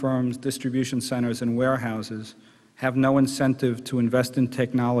 trucking firms, distribution centers, and warehouses have no incentive to invest in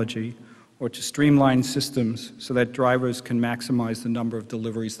technology or to streamline systems so that drivers can maximize the number of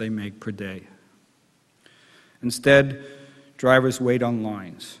deliveries they make per day. Instead, drivers wait on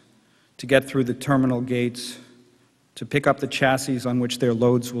lines to get through the terminal gates, to pick up the chassis on which their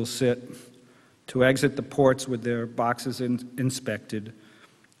loads will sit, to exit the ports with their boxes inspected,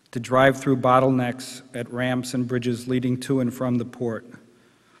 to drive through bottlenecks at ramps and bridges leading to and from the port,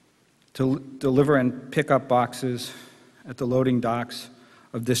 to deliver and pick up boxes at the loading docks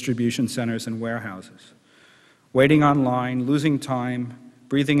of distribution centers and warehouses. Waiting on line, losing time,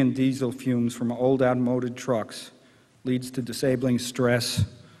 breathing in diesel fumes from old outmoded trucks leads to disabling stress,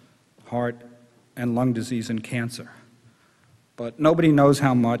 heart, and lung disease and cancer. But nobody knows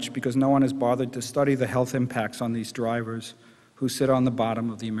how much because no one has bothered to study the health impacts on these drivers who sit on the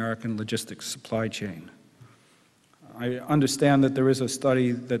bottom of the American logistics supply chain. I understand that there is a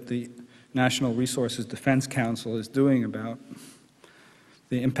study that the National Resources Defense Council is doing about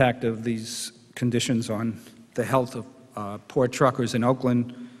the impact of these conditions on the health of port truckers in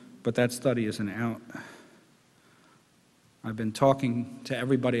Oakland, but that study isn't out. I've been talking to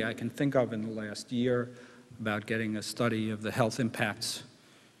everybody I can think of in the last year about getting a study of the health impacts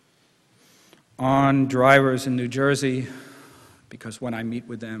on drivers in New Jersey, because when I meet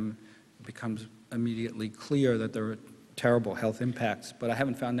with them, it becomes immediately clear that there are terrible health impacts, but I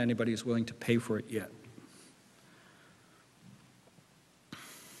haven't found anybody who's willing to pay for it yet.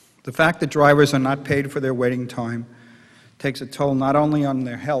 The fact that drivers are not paid for their waiting time takes a toll not only on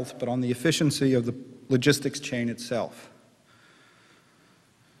their health, but on the efficiency of the logistics chain itself.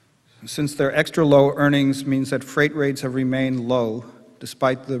 Since their extra low earnings means that freight rates have remained low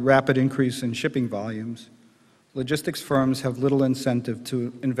despite the rapid increase in shipping volumes, logistics firms have little incentive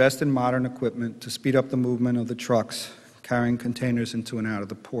to invest in modern equipment to speed up the movement of the trucks carrying containers into and out of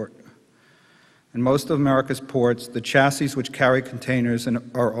the port. In most of America's ports, the chassis which carry containers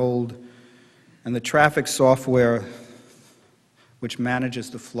are old, and the traffic software which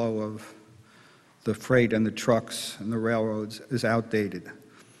manages the flow of the freight and the trucks and the railroads is outdated.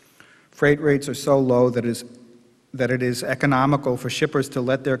 Freight rates are so low that it is economical for shippers to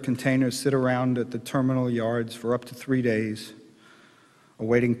let their containers sit around at the terminal yards for up to 3 days,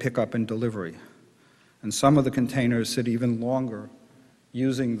 awaiting pickup and delivery. And some of the containers sit even longer,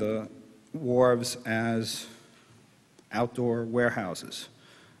 using the wharves as outdoor warehouses,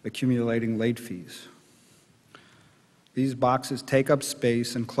 accumulating late fees. These boxes take up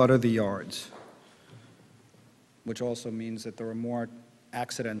space and clutter the yards, which also means that there are more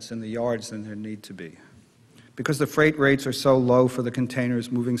accidents in the yards than there need to be. Because the freight rates are so low for the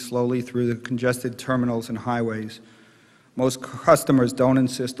containers moving slowly through the congested terminals and highways, most customers don't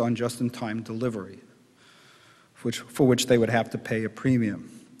insist on just-in-time delivery, for which they would have to pay a premium.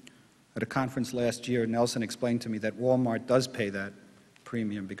 At a conference last year, Nelson explained to me that Walmart does pay that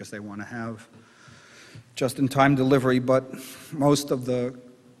premium because they want to have just-in-time delivery, but most of the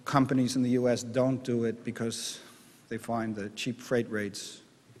companies in the U.S. don't do it because they find the cheap freight rates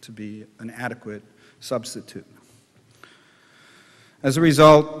to be an adequate substitute. As a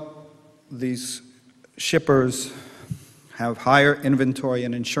result, these shippers have higher inventory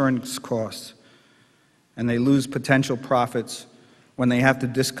and insurance costs, and they lose potential profits when they have to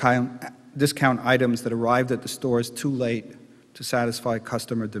discount items that arrived at the stores too late to satisfy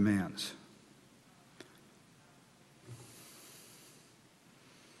customer demands.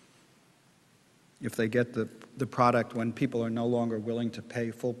 If they get the product when people are no longer willing to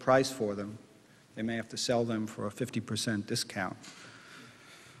pay full price for them, they may have to sell them for a 50% discount,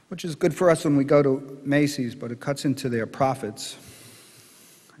 which is good for us when we go to Macy's, but it cuts into their profits.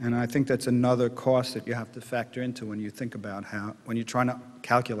 And I think that's another cost that you have to factor into when you think about when you're trying to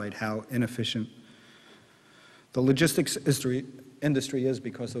calculate how inefficient the logistics industry is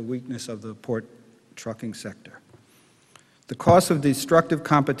because of the weakness of the port trucking sector. The costs of destructive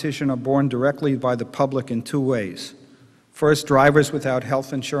competition are borne directly by the public in 2 ways. First, drivers without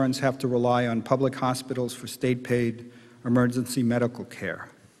health insurance have to rely on public hospitals for state-paid emergency medical care.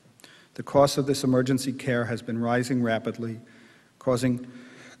 The cost of this emergency care has been rising rapidly, causing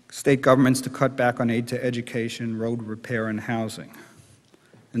state governments to cut back on aid to education, road repair, and housing.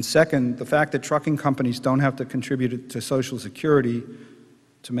 And second, the fact that trucking companies don't have to contribute to Social Security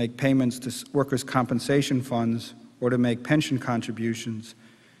to make payments to workers' compensation funds or to make pension contributions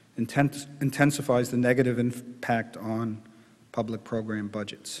intensifies the negative impact on public program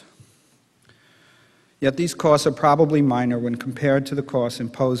budgets. Yet these costs are probably minor when compared to the costs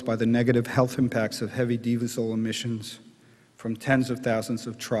imposed by the negative health impacts of heavy diesel emissions from tens of thousands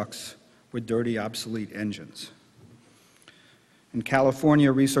of trucks with dirty, obsolete engines. In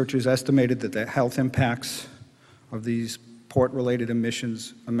California, researchers estimated that the health impacts of these port-related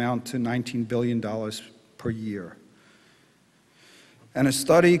emissions amount to $19 billion per year. And a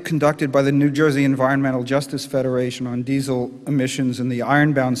study conducted by the New Jersey Environmental Justice Federation on diesel emissions in the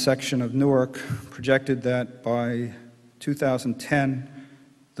ironbound section of Newark projected that by 2010,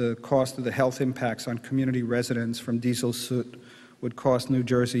 the cost of the health impacts on community residents from diesel soot would cost New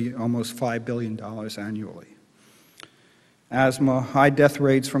Jersey almost $5 billion annually. Asthma, high death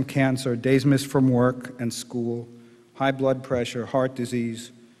rates from cancer, days missed from work and school, high blood pressure, heart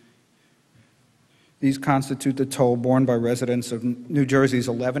disease, these constitute the toll borne by residents of New Jersey's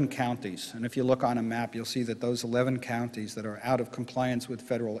 11 counties. And if you look on a map, you'll see that those 11 counties that are out of compliance with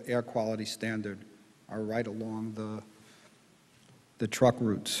federal air quality standard are right along the truck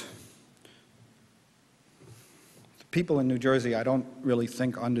routes. The people in New Jersey, I don't really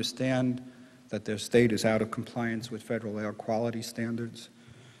think understand that their state is out of compliance with federal air quality standards,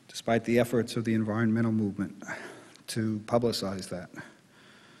 despite the efforts of the environmental movement to publicize that.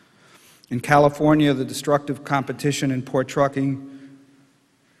 In California, the destructive competition in port trucking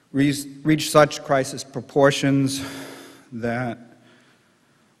reached such crisis proportions that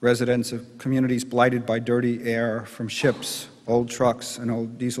residents of communities blighted by dirty air from ships, old trucks, and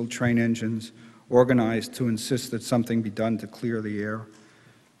old diesel train engines organized to insist that something be done to clear the air.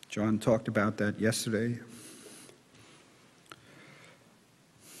 John talked about that yesterday.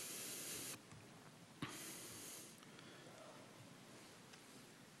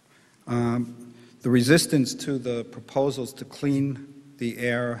 The resistance to the proposals to clean the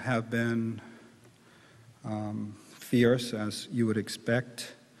air have been fierce, as you would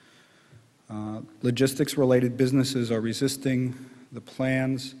expect. Logistics-related businesses are resisting the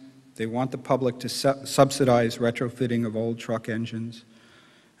plans. They want the public to subsidize retrofitting of old truck engines,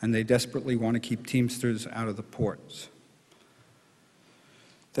 and they desperately want to keep Teamsters out of the ports.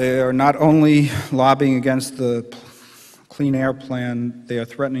 They are not only lobbying against the Clean Air Plan, they are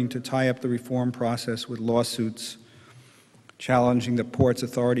threatening to tie up the reform process with lawsuits challenging the port's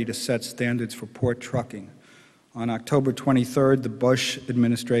authority to set standards for port trucking. On October 23rd, the Bush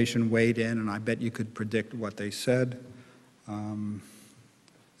administration weighed in, and I bet you could predict what they said. The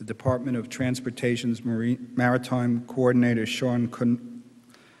Department of Transportation's Maritime Coordinator, Sean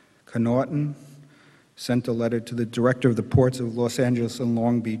Connaughton, sent a letter to the director of the ports of Los Angeles and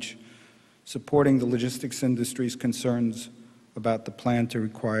Long Beach supporting the logistics industry's concerns about the plan to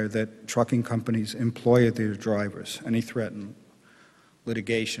require that trucking companies employ their drivers, and he threatened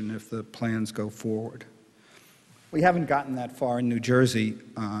litigation if the plans go forward. We haven't gotten that far in New Jersey.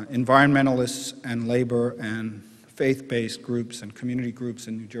 Environmentalists and labor and faith-based groups and community groups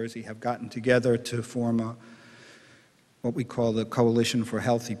in New Jersey have gotten together to form what we call the Coalition for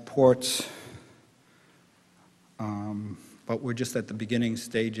Healthy Ports. But we're just at the beginning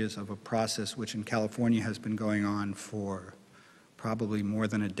stages of a process which in California has been going on for probably more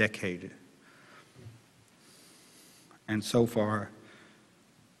than a decade. And so far,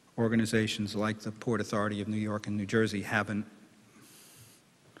 organizations like the Port Authority of New York and New Jersey haven't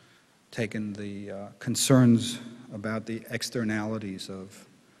taken the concerns about the externalities of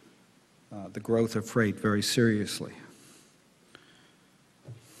the growth of freight very seriously.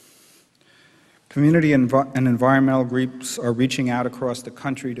 Community and environmental groups are reaching out across the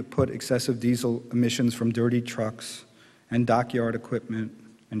country to put excessive diesel emissions from dirty trucks and dockyard equipment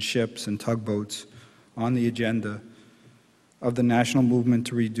and ships and tugboats on the agenda of the national movement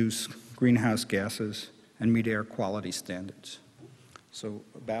to reduce greenhouse gases and meet air quality standards. So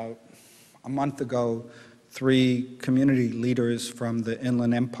about a month ago, 3 community leaders from the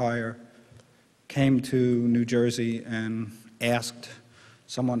Inland Empire came to New Jersey and asked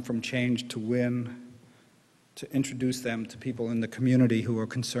someone from Change to Win to introduce them to people in the community who are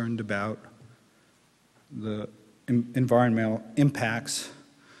concerned about the environmental impacts.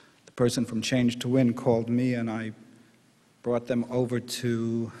 The person from Change to Win called me, and I brought them over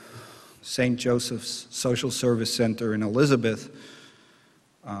to St. Joseph's Social Service Center in Elizabeth,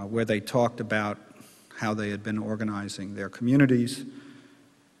 where they talked about how they had been organizing their communities.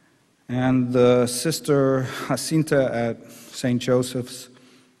 And the sister Jacinta at St. Joseph's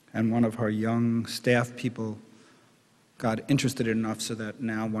and one of her young staff people got interested enough so that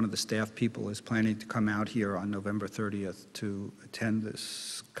now one of the staff people is planning to come out here on November 30th to attend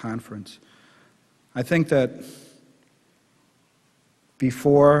this conference. I think that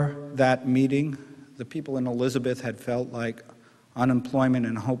before that meeting, the people in Elizabeth had felt like unemployment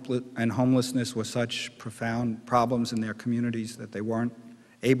and homelessness were such profound problems in their communities that they weren't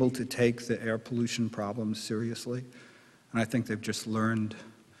able to take the air pollution problems seriously. And I think they've just learned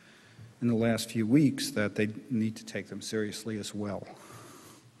in the last few weeks that they need to take them seriously as well.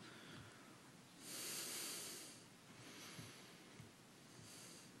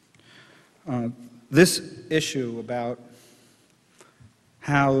 This issue about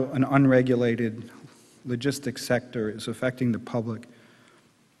how an unregulated logistics sector is affecting the public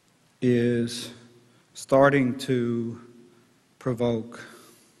is starting to provoke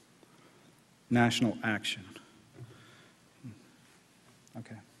national action.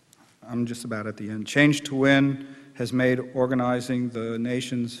 Okay, I'm just about at the end. Change to Win has made organizing the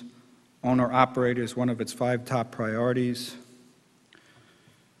nation's owner-operators one of its 5 top priorities.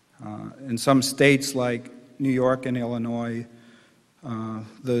 In some states like New York and Illinois,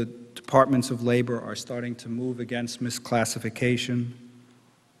 the departments of labor are starting to move against misclassification.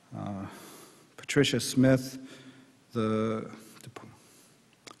 Patricia Smith, the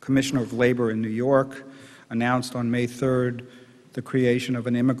Commissioner of Labor in New York, announced on May 3rd the creation of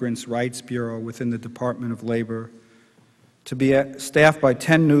an Immigrants' Rights Bureau within the Department of Labor to be staffed by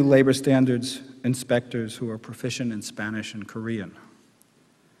 10 new labor standards inspectors who are proficient in Spanish and Korean.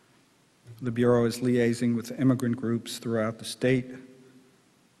 The Bureau is liaising with immigrant groups throughout the state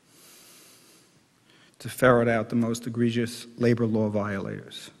to ferret out the most egregious labor law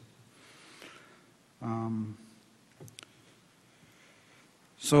violators.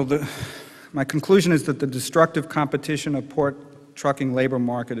 My conclusion is that the destructive competition of port trucking labor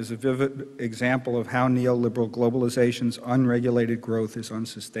market is a vivid example of how neoliberal globalization's unregulated growth is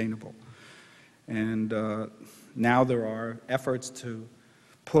unsustainable. And now there are efforts to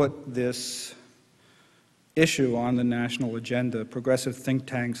put this issue on the national agenda. Progressive think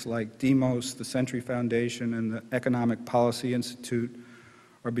tanks like Demos, the Century Foundation, and the Economic Policy Institute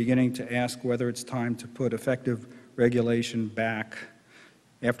are beginning to ask whether it's time to put effective regulation back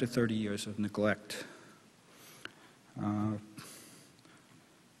after 30 years of neglect. I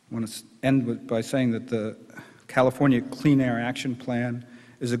want to end by saying that the California Clean Air Action Plan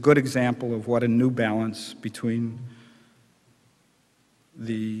is a good example of what a new balance between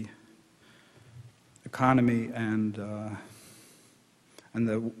the economy and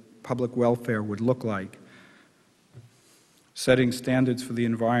the public welfare would look like. Setting standards for the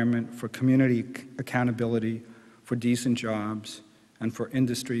environment, for community accountability, for decent jobs, and for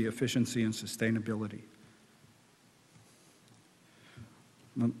industry efficiency and sustainability.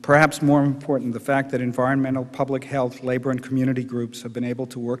 Perhaps more important, the fact that environmental, public health, labor, and community groups have been able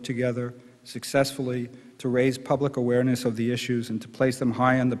to work together successfully to raise public awareness of the issues and to place them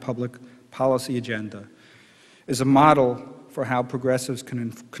high on the public policy agenda is a model for how progressives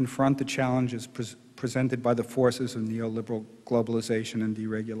can confront the challenges presented by the forces of neoliberal globalization and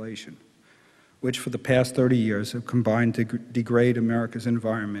deregulation, which for the past 30 years have combined to degrade America's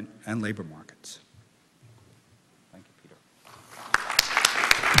environment and labor markets. Thank you, Peter.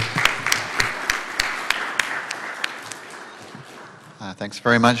 Thanks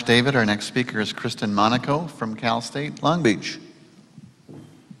very much, David. Our next speaker is Kristen Monaco from Cal State Long Beach.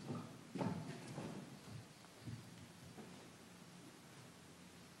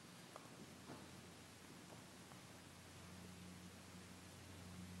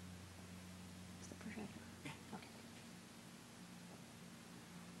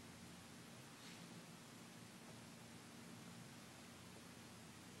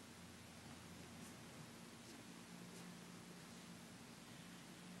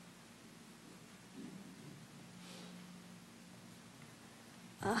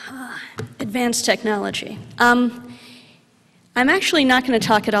 Advanced technology. I'm actually not going to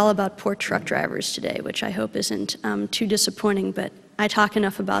talk at all about port truck drivers today, which I hope isn't too disappointing, but I talk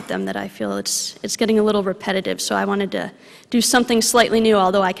enough about them that I feel it's getting a little repetitive, so I wanted to do something slightly new,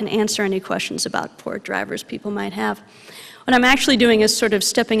 although I can answer any questions about port drivers people might have. What I'm actually doing is sort of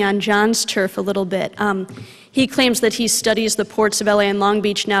stepping on John's turf a little bit. He claims that he studies the ports of LA and Long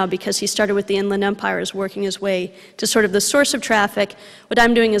Beach now because he started with the Inland Empire, is working his way to sort of the source of traffic. What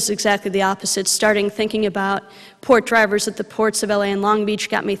I'm doing is exactly the opposite. Starting thinking about port drivers at the ports of LA and Long Beach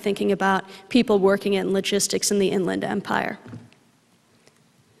got me thinking about people working in logistics in the Inland Empire.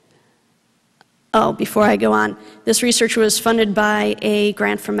 Oh, before I go on, this research was funded by a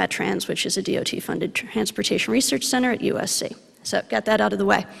grant from MetTrans, which is a DOT-funded transportation research center at USC. So got that out of the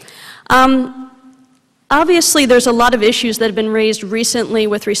way. Obviously, there's a lot of issues that have been raised recently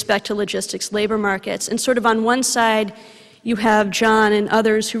with respect to logistics labor markets. And sort of on one side, you have John and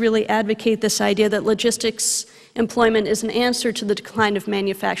others who really advocate this idea that logistics employment is an answer to the decline of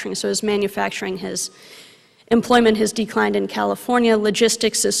manufacturing. So as employment has declined in California,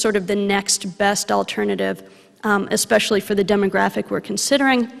 logistics is sort of the next best alternative, especially for the demographic we're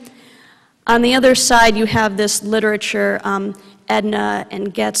considering. On the other side, you have this literature Edna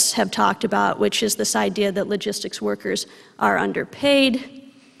and Getz have talked about, which is this idea that logistics workers are underpaid.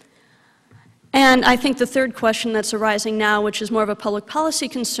 And I think the third question that's arising now, which is more of a public policy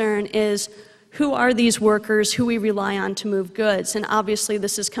concern, is who are these workers who we rely on to move goods? And obviously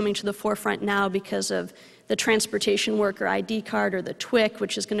this is coming to the forefront now because of the Transportation Worker ID card, or the TWIC,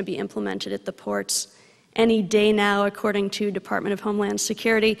 which is going to be implemented at the ports any day now, according to Department of Homeland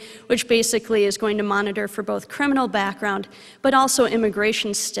Security, which basically is going to monitor for both criminal background, but also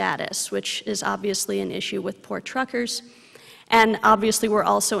immigration status, which is obviously an issue with port truckers. And obviously we're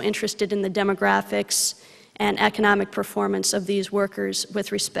also interested in the demographics and economic performance of these workers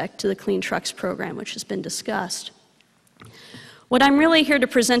with respect to the Clean Trucks program, which has been discussed. What I'm really here to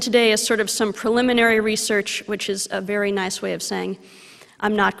present today is sort of some preliminary research, which is a very nice way of saying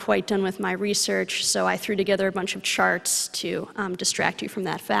I'm not quite done with my research, so I threw together a bunch of charts to distract you from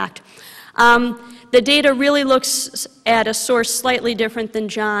that fact. The data really looks at a source slightly different than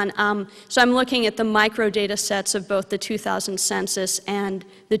John. So I'm looking at the micro data sets of both the 2000 census and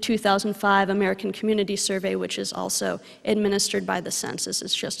the 2005 American Community Survey, which is also administered by the census.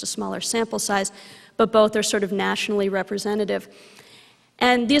 It's just a smaller sample size, but both are sort of nationally representative.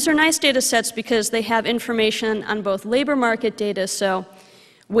 And these are nice data sets because they have information on both labor market data, so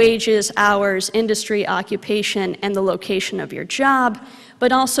wages, hours, industry, occupation, and the location of your job,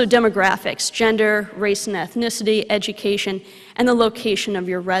 but also demographics, gender, race and ethnicity, education, and the location of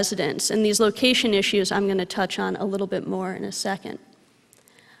your residence. And these location issues I'm going to touch on a little bit more in a second.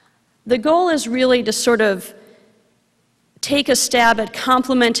 The goal is really to sort of take a stab at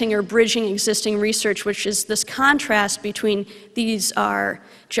complementing or bridging existing research, which is this contrast between these are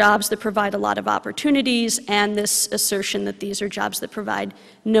jobs that provide a lot of opportunities and this assertion that these are jobs that provide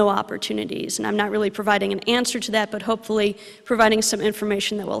no opportunities. And I'm not really providing an answer to that, but hopefully providing some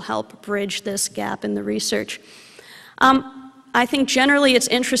information that will help bridge this gap in the research. I think generally it's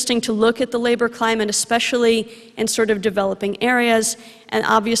interesting to look at the labor climate, especially in sort of developing areas, and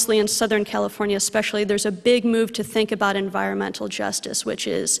obviously in Southern California especially, there's a big move to think about environmental justice, which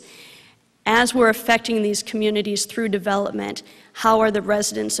is, as we're affecting these communities through development, how are the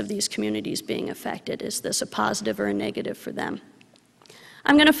residents of these communities being affected? Is this a positive or a negative for them?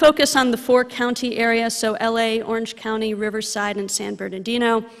 I'm going to focus on the 4-county area, so LA, Orange County, Riverside, and San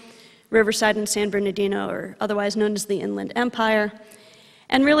Bernardino. Riverside and San Bernardino are otherwise known as the Inland Empire,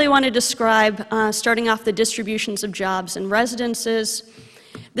 and really want to describe, starting off, the distributions of jobs and residences.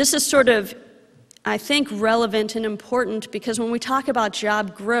 This is sort of, I think, relevant and important because when we talk about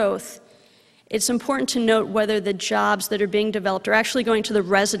job growth, it's important to note whether the jobs that are being developed are actually going to the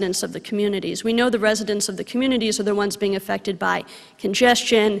residents of the communities. We know the residents of the communities are the ones being affected by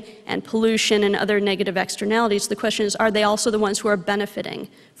congestion and pollution and other negative externalities. The question is, are they also the ones who are benefiting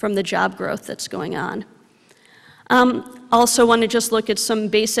from the job growth that's going on? Also want to just look at some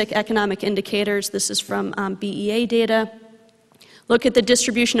basic economic indicators. This is from BEA data. Look at the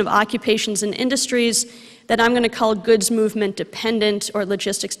distribution of occupations and industries that I'm going to call goods movement dependent or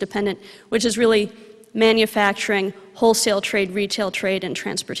logistics dependent, which is really manufacturing, wholesale trade, retail trade, and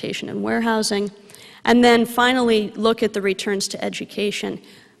transportation and warehousing. And then finally, look at the returns to education,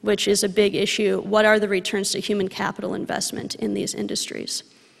 which is a big issue. What are the returns to human capital investment in these industries?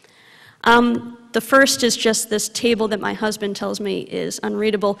 The first is just this table that my husband tells me is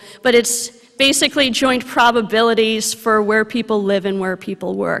unreadable, but it's basically joint probabilities for where people live and where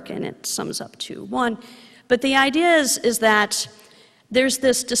people work, and it sums up to 1. But the idea is that there's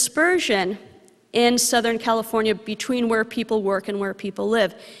this dispersion in Southern California between where people work and where people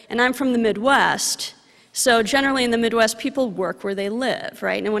live. And I'm from the Midwest, so generally in the Midwest, people work where they live,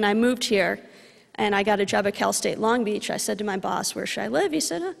 right? And when I moved here and I got a job at Cal State Long Beach, I said to my boss, "Where should I live?" He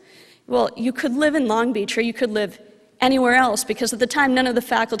said, "Well, you could live in Long Beach or you could live anywhere else," because at the time none of the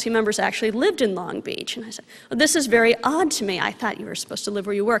faculty members actually lived in Long Beach. And I said, "Well, this is very odd to me. I thought you were supposed to live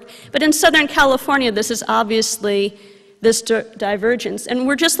where you work." But in Southern California, this is obviously this divergence. And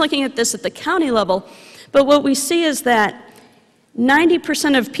we're just looking at this at the county level. But what we see is that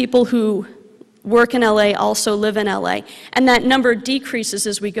 90% of people who work in LA also live in LA, and that number decreases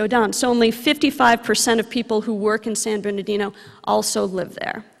as we go down. So only 55% of people who work in San Bernardino also live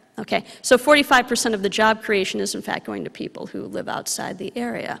there. Okay, so 45% of the job creation is in fact going to people who live outside the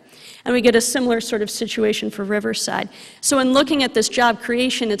area. And we get a similar sort of situation for Riverside. So in looking at this job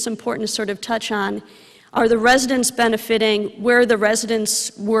creation, it's important to sort of touch on, are the residents benefiting, where are the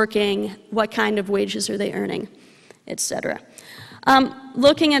residents working, what kind of wages are they earning, et cetera.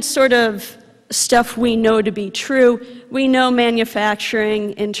 Looking at sort of stuff we know to be true, we know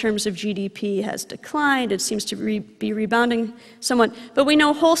manufacturing in terms of GDP has declined. It seems to be rebounding somewhat. But we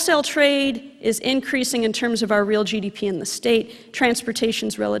know wholesale trade is increasing in terms of our real GDP in the state.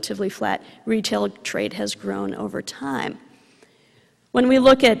 Transportation's relatively flat. Retail trade has grown over time. When we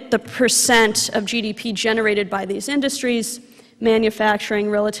look at the percent of GDP generated by these industries, manufacturing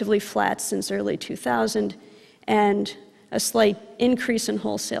relatively flat since early 2000, and a slight increase in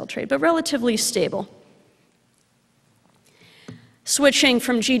wholesale trade, but relatively stable. Switching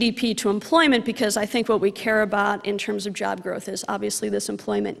from GDP to employment, because I think what we care about in terms of job growth is obviously this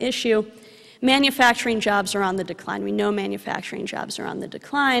employment issue. Manufacturing jobs are on the decline. We know manufacturing jobs are on the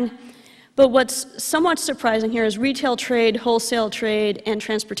decline. But what's somewhat surprising here is retail trade, wholesale trade, and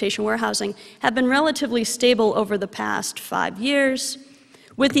transportation warehousing have been relatively stable over the past 5 years,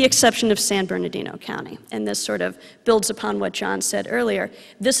 with the exception of San Bernardino County. And this sort of builds upon what John said earlier.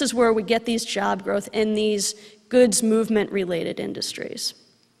 This is where we get these job growth in these goods movement related industries.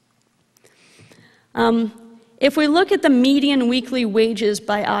 If we look at the median weekly wages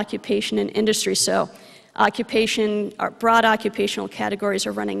by occupation and industry, so broad occupational categories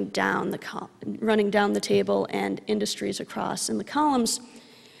are running down the table and industries across in the columns,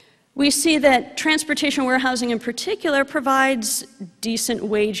 we see that transportation warehousing in particular provides decent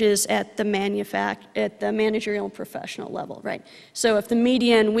wages at the managerial and professional level, right? So if the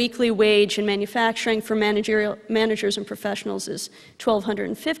median weekly wage in manufacturing for managers and professionals is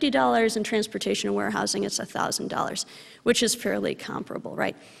 $1,250, in transportation and warehousing it's $1,000, which is fairly comparable,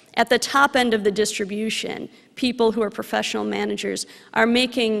 right? At the top end of the distribution, people who are professional managers are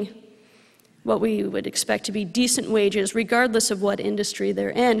making what we would expect to be decent wages, regardless of what industry they're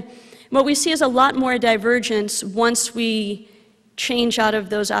in. What we see is a lot more divergence once we change out of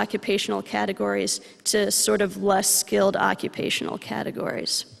those occupational categories to sort of less skilled occupational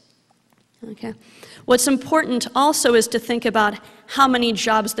categories. Okay. What's important also is to think about how many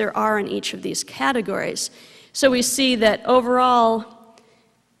jobs there are in each of these categories. So we see that overall,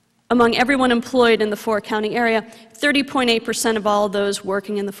 among everyone employed in the four-county area, 30.8% of all those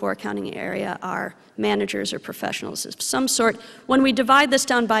working in the four-county area are managers or professionals of some sort. When we divide this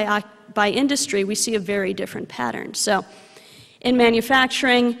down by industry, we see a very different pattern. So in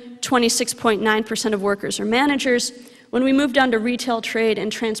manufacturing, 26.9% of workers are managers. When we move down to retail, trade,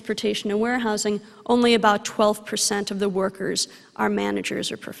 and transportation and warehousing, only about 12% of the workers are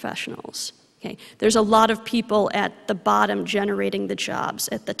managers or professionals. Okay. There's a lot of people at the bottom generating the jobs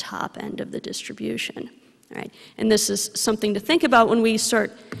at the top end of the distribution. Right? And this is something to think about when we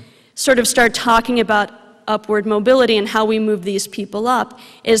start talking about upward mobility and how we move these people up,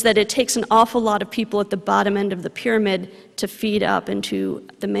 is that it takes an awful lot of people at the bottom end of the pyramid to feed up into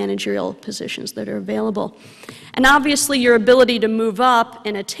the managerial positions that are available. And obviously your ability to move up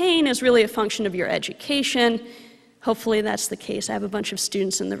and attain is really a function of your education. Hopefully that's the case. I have a bunch of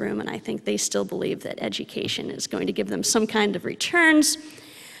students in the room and I think they still believe that education is going to give them some kind of returns.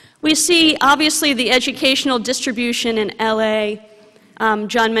 We see obviously the educational distribution in LA.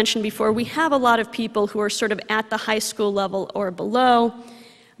 John mentioned before, we have a lot of people who are sort of at the high school level or below.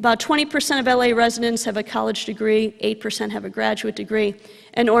 About 20% of LA residents have a college degree, 8% have a graduate degree.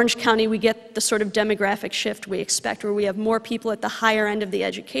 In Orange County, we get the sort of demographic shift we expect, where we have more people at the higher end of the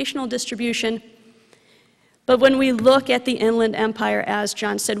educational distribution. But when we look at the Inland Empire, as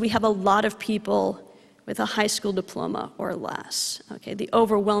John said, we have a lot of people with a high school diploma or less. Okay, the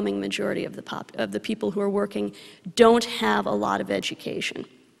overwhelming majority of the people who are working don't have a lot of education.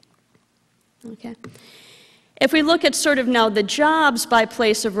 Okay. If we look at sort of now the jobs by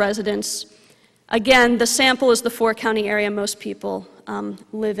place of residence, again, the sample is the four-county area. Most people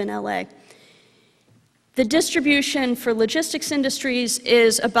live in LA. The distribution for logistics industries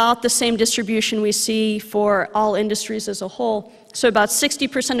is about the same distribution we see for all industries as a whole. So about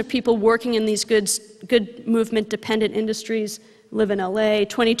 60% of people working in these good movement-dependent industries live in LA,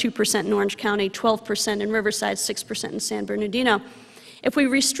 22% in Orange County, 12% in Riverside, 6% in San Bernardino. If we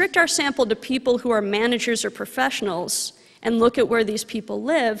restrict our sample to people who are managers or professionals and look at where these people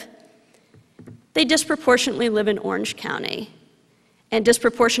live, they disproportionately live in Orange County and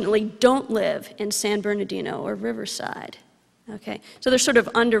disproportionately don't live in San Bernardino or Riverside. Okay, so they're sort of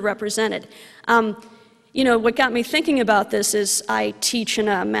underrepresented. You know, what got me thinking about this is I teach in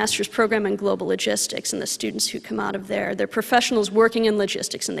a master's program in global logistics, and the students who come out of there, they're professionals working in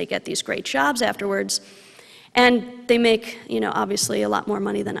logistics, and they get these great jobs afterwards. And they make, you know, obviously a lot more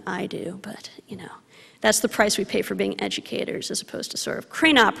money than I do, but, you know, that's the price we pay for being educators as opposed to sort of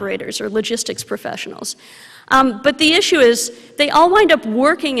crane operators or logistics professionals. But the issue is they all wind up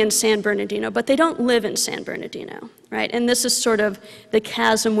working in San Bernardino, but they don't live in San Bernardino, right? And this is sort of the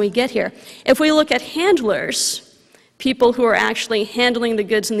chasm we get here. If we look at handlers, people who are actually handling the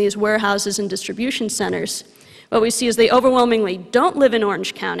goods in these warehouses and distribution centers, what we see is they overwhelmingly don't live in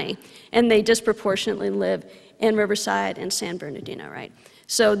Orange County, and they disproportionately live in Riverside and San Bernardino, right?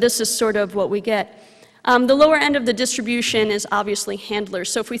 So this is sort of what we get. The lower end of the distribution is obviously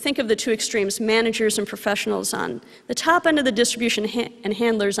handlers. So if we think of the two extremes, managers and professionals on the top end of the distribution and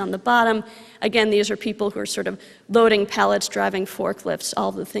handlers on the bottom, again, these are people who are sort of loading pallets, driving forklifts,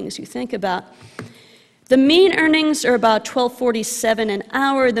 all the things you think about. The mean earnings are about $12.47 an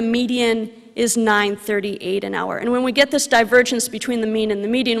hour. The median is $9.38 an hour. And when we get this divergence between the mean and the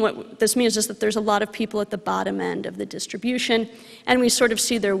median, what this means is that there's a lot of people at the bottom end of the distribution, and we sort of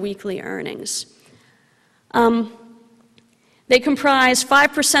see their weekly earnings. They comprise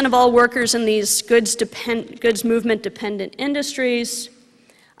 5% of all workers in these goods movement-dependent industries,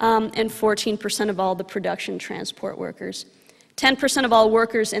 and 14% of all the production transport workers. 10% of all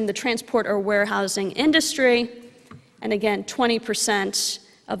workers in the transport or warehousing industry, and again, 20%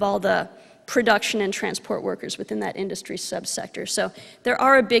 of all the production and transport workers within that industry subsector. So there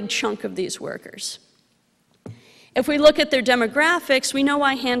are a big chunk of these workers. If we look at their demographics, we know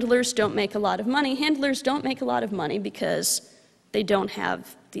why handlers don't make a lot of money. Handlers don't make a lot of money because they don't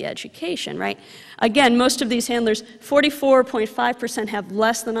have the education, right? Again, most of these handlers, 44.5% have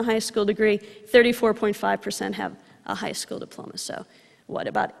less than a high school degree, 34.5% have a high school diploma. So what,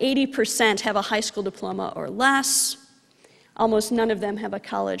 about 80% have a high school diploma or less. Almost none of them have a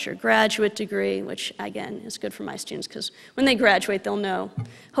college or graduate degree, which again is good for my students because when they graduate, they'll know,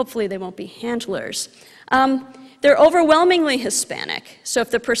 hopefully they won't be handlers. They're overwhelmingly Hispanic. So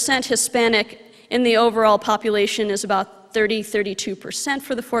if the percent Hispanic in the overall population is about 32%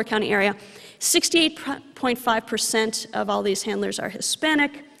 for the 4-county area, 68.5% of all these handlers are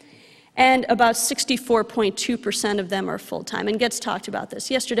Hispanic, and about 64.2% of them are full-time. And Getz talked about this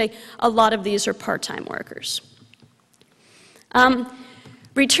yesterday. A lot of these are part-time workers.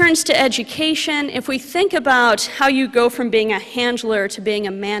 Returns to education. If we think about how you go from being a handler to being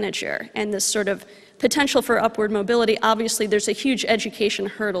a manager and this sort of potential for upward mobility, obviously there's a huge education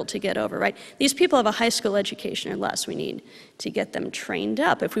hurdle to get over, right? These people have a high school education or less. We need to get them trained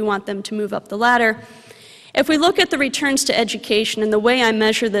up if we want them to move up the ladder. If we look at the returns to education, and the way I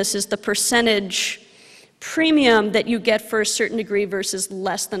measure this is the percentage premium that you get for a certain degree versus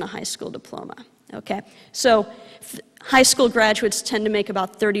less than a high school diploma, okay? So high school graduates tend to make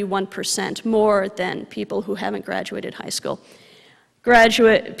about 31% more than people who haven't graduated high school.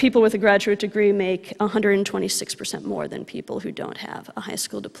 People with a graduate degree make 126% more than people who don't have a high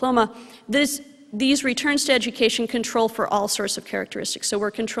school diploma. These returns to education control for all sorts of characteristics. So we're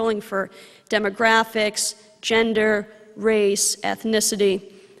controlling for demographics, gender, race,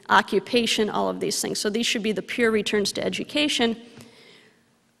 ethnicity, occupation, all of these things. So these should be the pure returns to education.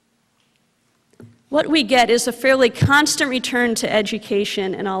 What we get is a fairly constant return to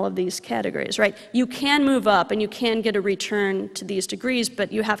education in all of these categories, right? You can move up and you can get a return to these degrees, but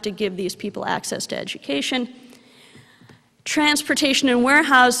you have to give these people access to education. Transportation and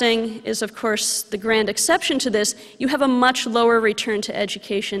warehousing is, of course, the grand exception to this. You have a much lower return to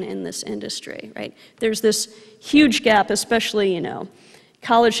education in this industry, right? There's this huge gap, especially,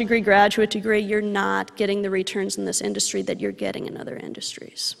 college degree, graduate degree. You're not getting the returns in this industry that you're getting in other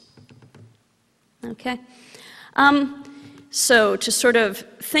industries. Okay? So to sort of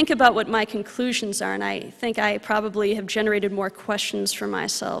think about what my conclusions are, and I think I probably have generated more questions for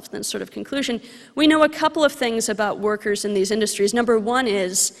myself than sort of conclusion, we know a couple of things about workers in these industries. Number one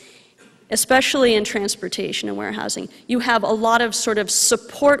is, especially in transportation and warehousing, you have a lot of sort of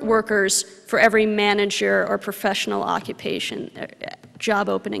support workers for every manager or professional occupation, job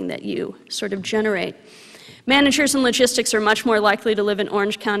opening that you sort of generate. Managers in logistics are much more likely to live in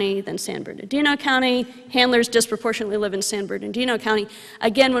Orange County than San Bernardino County. Handlers disproportionately live in San Bernardino County.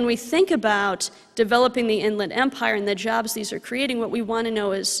 Again, when we think about developing the Inland Empire and the jobs these are creating, what we want to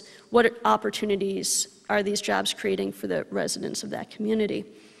know is what opportunities are these jobs creating for the residents of that community.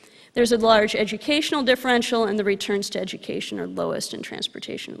 There's a large educational differential, and the returns to education are lowest in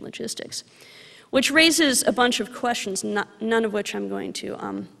transportation and logistics, which raises a bunch of questions, none of which I'm going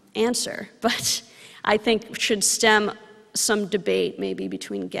to answer, but I think should stem some debate maybe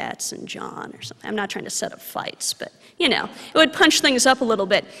between Getz and John or something. I'm not trying to set up fights, but it would punch things up a little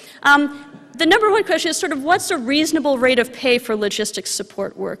bit. The number one question is sort of what's a reasonable rate of pay for logistics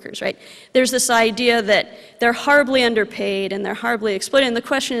support workers, right? There's this idea that they're horribly underpaid and they're horribly exploited, and the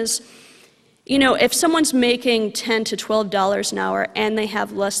question is, if someone's making $10 to $12 an hour and they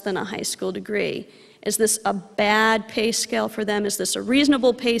have less than a high school degree, is this a bad pay scale for them? Is this a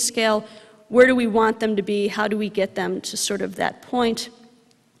reasonable pay scale? Where do we want them to be? How do we get them to sort of that point?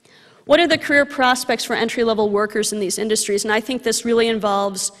 What are the career prospects for entry-level workers in these industries? And I think this really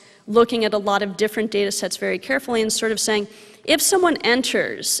involves looking at a lot of different data sets very carefully and sort of saying, if someone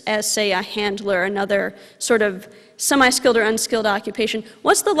enters as, say, a handler, another sort of semi-skilled or unskilled occupation,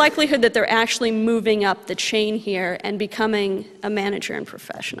 what's the likelihood that they're actually moving up the chain here and becoming a manager and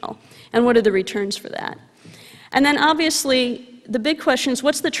professional? And what are the returns for that? And then obviously, the big question is,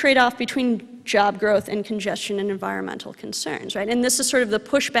 what's the trade-off between job growth and congestion and environmental concerns, right? And this is sort of the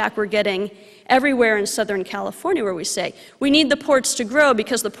pushback we're getting everywhere in Southern California, where we say, we need the ports to grow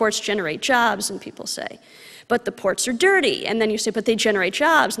because the ports generate jobs, and people say, but the ports are dirty. And then you say, but they generate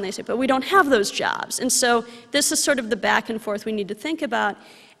jobs, and they say, but we don't have those jobs. And so this is sort of the back and forth we need to think about.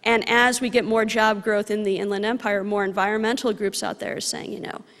 And as we get more job growth in the Inland Empire, more environmental groups out there are saying,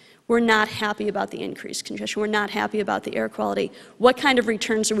 we're not happy about the increased congestion. We're not happy about the air quality. What kind of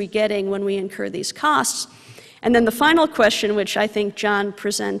returns are we getting when we incur these costs? And then the final question, which I think John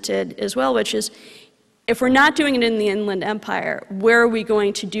presented as well, which is, if we're not doing it in the Inland Empire, where are we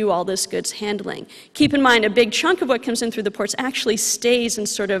going to do all this goods handling? Keep in mind, a big chunk of what comes in through the ports actually stays in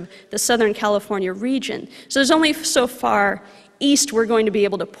sort of the Southern California region. So there's only so far east we're going to be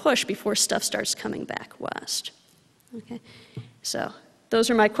able to push before stuff starts coming back west. Okay, so those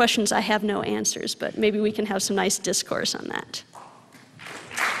are my questions. I have no answers, but maybe we can have some nice discourse on that.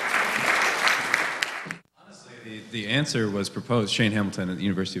 Honestly, the answer was proposed, Shane Hamilton at the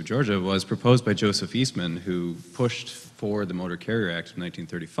University of Georgia, was proposed by Joseph Eastman, who pushed for the Motor Carrier Act of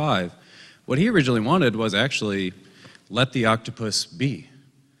 1935. What he originally wanted was actually let the octopus be.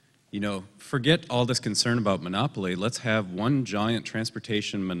 forget all this concern about monopoly. Let's have one giant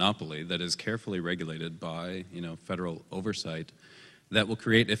transportation monopoly that is carefully regulated by, federal oversight that will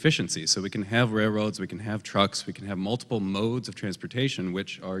create efficiency. So we can have railroads, we can have trucks, we can have multiple modes of transportation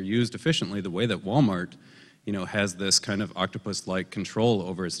which are used efficiently the way that Walmart, has this kind of octopus-like control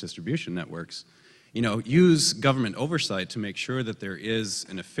over its distribution networks. Use government oversight to make sure that there is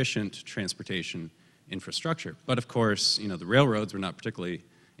an efficient transportation infrastructure. But of course, the railroads were not particularly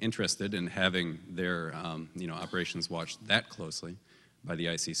interested in having their, operations watched that closely by the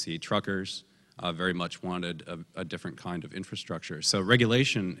ICC. Truckers very much wanted a different kind of infrastructure. So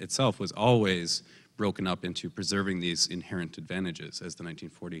regulation itself was always broken up into preserving these inherent advantages, as the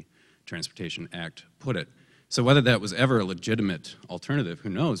 1940 Transportation Act put it. So whether that was ever a legitimate alternative, who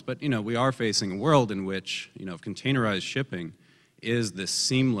knows? But, we are facing a world in which, if containerized shipping is this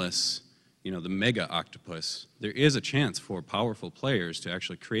seamless, the mega octopus, there is a chance for powerful players to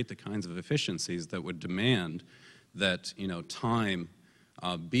actually create the kinds of efficiencies that would demand that, time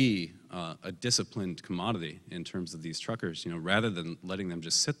be a disciplined commodity in terms of these truckers, rather than letting them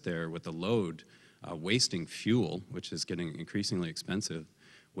just sit there with a load, wasting fuel, which is getting increasingly expensive,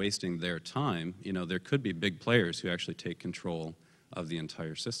 wasting their time. There could be big players who actually take control of the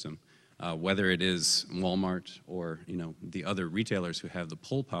entire system, whether it is Walmart or, the other retailers who have the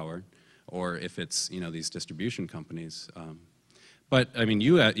pull power, or if it's, these distribution companies. But,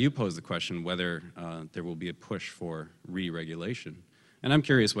 you pose the question whether there will be a push for re-regulation. And I'm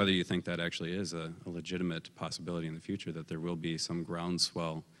curious whether you think that actually is a legitimate possibility in the future, that there will be some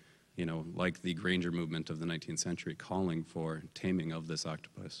groundswell, like the Granger movement of the 19th century calling for taming of this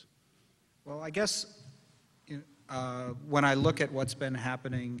octopus. Well, I guess when I look at what's been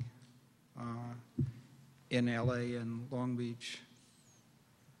happening in LA and Long Beach,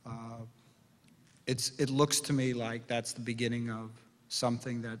 it looks to me like that's the beginning of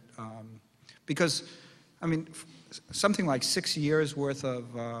something that, because, something like 6 years worth of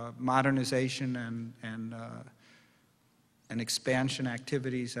modernization and expansion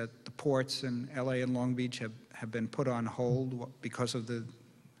activities at the ports in LA and Long Beach have been put on hold because of the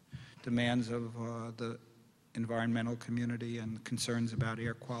demands of the environmental community and concerns about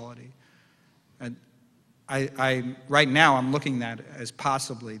air quality. And right now I'm looking at as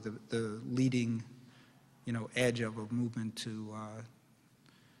possibly the leading, edge of a movement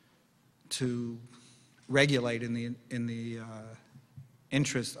to regulate in the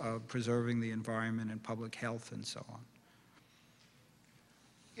interest of preserving the environment and public health and so on.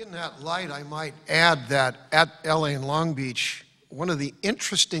 In that light, I might add that at LA and Long Beach, one of the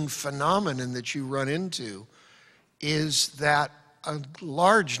interesting phenomenon that you run into is that a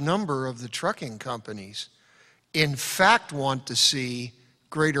large number of the trucking companies in fact want to see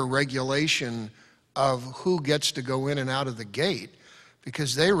greater regulation of who gets to go in and out of the gate,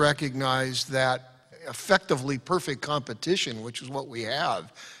 because they recognize that effectively perfect competition, which is what we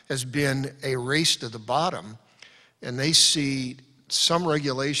have, has been a race to the bottom, and they see some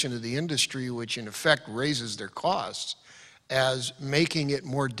regulation of the industry which in effect raises their costs as making it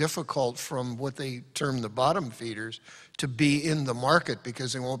more difficult from what they term the bottom feeders to be in the market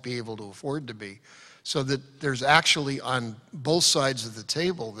because they won't be able to afford to be. So that there's actually on both sides of the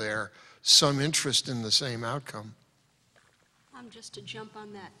table there some interest in the same outcome. Just to jump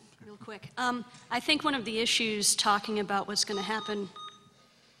on that real quick. I think one of the issues talking about what's going to happen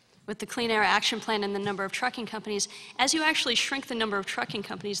with the Clean Air Action Plan and the number of trucking companies, as you actually shrink the number of trucking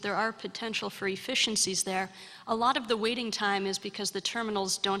companies, there are potential for efficiencies there. A lot of the waiting time is because the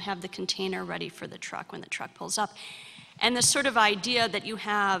terminals don't have the container ready for the truck when the truck pulls up. And this sort of idea that you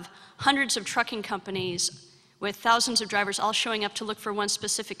have hundreds of trucking companies with thousands of drivers all showing up to look for one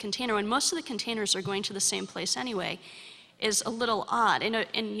specific container, when most of the containers are going to the same place anyway, is a little odd.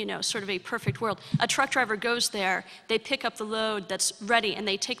 In sort of a perfect world, a truck driver goes there, they pick up the load that's ready, and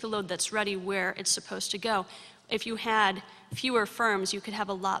they take the load that's ready where it's supposed to go. If you had fewer firms, you could have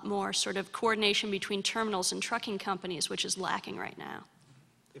a lot more sort of coordination between terminals and trucking companies, which is lacking right now.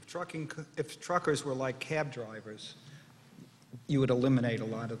 If truckers were like cab drivers, you would eliminate a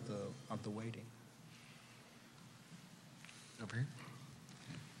lot of the waiting. Over here.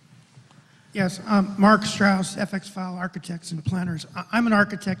 Yes, Mark Strauss, FX File Architects and Planners. I'm an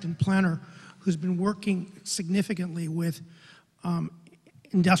architect and planner who's been working significantly with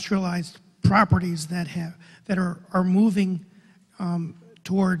industrialized properties that are moving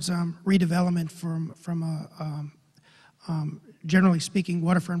towards redevelopment from generally speaking,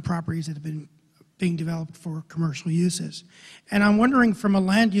 waterfront properties that have been being developed for commercial uses. And I'm wondering, from a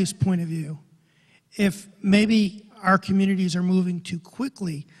land use point of view, if maybe our communities are moving too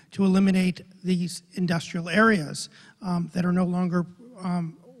quickly to eliminate these industrial areas that are no longer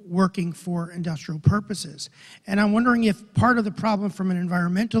working for industrial purposes. And I'm wondering if part of the problem from an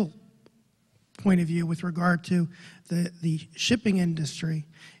environmental point of view with regard to the shipping industry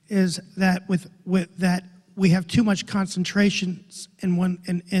is that that we have too much concentrations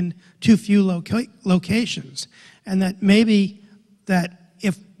in too few locations, and that maybe that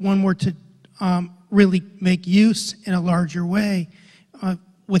if one were to really make use in a larger way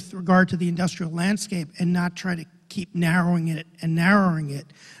with regard to the industrial landscape and not try to keep narrowing it,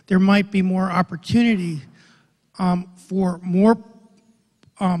 there might be more opportunity for more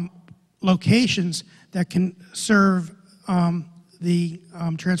locations that can serve the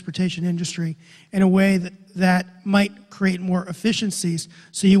transportation industry in a way that might create more efficiencies,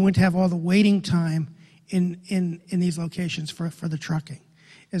 so you wouldn't have all the waiting time in these locations for the trucking.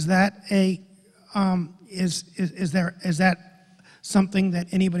 Is that is that something that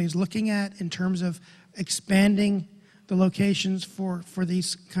anybody's looking at in terms of expanding the locations for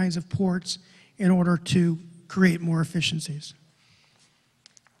these kinds of ports in order to create more efficiencies?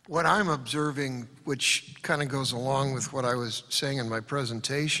 What I'm observing, which kind of goes along with what I was saying in my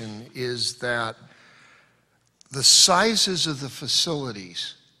presentation, is that the sizes of the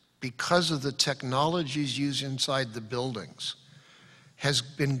facilities, because of the technologies used inside the buildings, has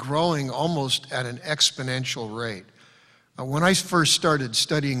been growing almost at an exponential rate. When I first started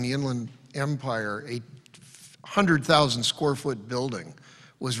studying the Inland Empire, a 100,000 square foot building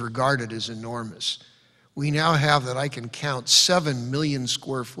was regarded as enormous. We now have that I can count 7 million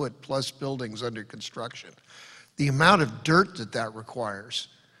square foot plus buildings under construction. The amount of dirt that requires,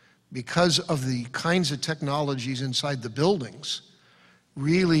 because of the kinds of technologies inside the buildings,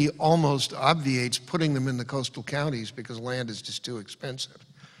 really almost obviates putting them in the coastal counties because land is just too expensive.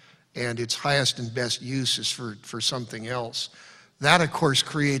 And its highest and best use is for something else. That, of course,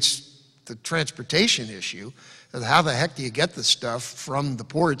 creates the transportation issue of how the heck do you get the stuff from the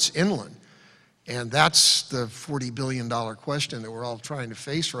ports inland? And that's the $40 billion question that we're all trying to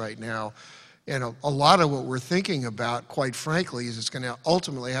face right now. And a lot of what we're thinking about, quite frankly, is it's going to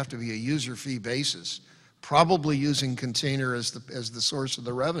ultimately have to be a user fee basis, probably using container as the source of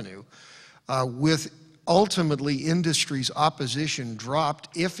the revenue, with ultimately industry's opposition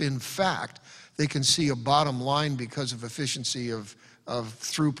dropped if, in fact, they can see a bottom line because of efficiency of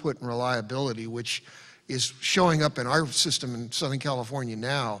throughput and reliability, which is showing up in our system in Southern California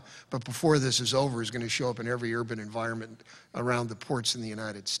now, but before this is over is going to show up in every urban environment around the ports in the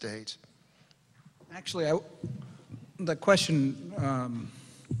United States. Actually, the question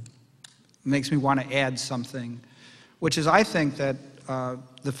makes me want to add something, which is I think that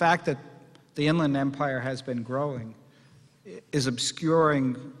the fact that the Inland Empire has been growing is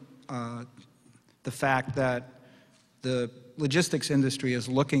obscuring the fact that the logistics industry is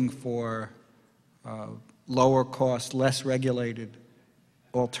looking for lower cost, less regulated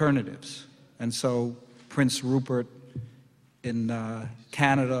alternatives. And so Prince Rupert in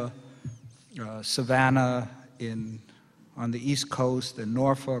Canada, Savannah on the East Coast, and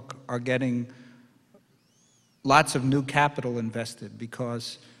Norfolk are getting lots of new capital invested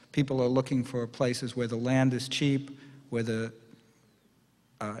because people are looking for places where the land is cheap, where the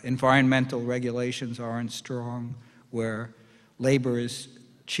environmental regulations aren't strong, where labor is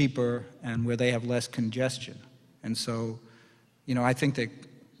cheaper, and where they have less congestion. And so, you know, I think there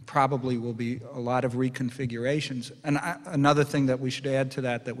probably will be a lot of reconfigurations. And another thing that we should add to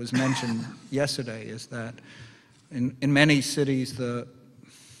that was mentioned yesterday is that in many cities, the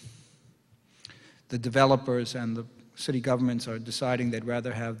developers and the city governments are deciding they'd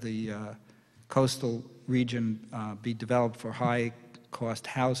rather have the coastal region be developed for high-cost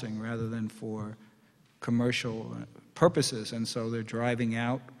housing rather than for commercial purposes, and so they're driving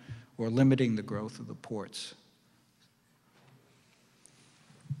out or limiting the growth of the ports.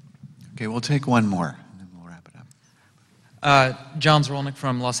 Okay, we'll take one more, and then we'll wrap it up. John Zrolnik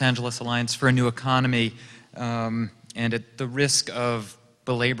from Los Angeles Alliance for a New Economy, and at the risk of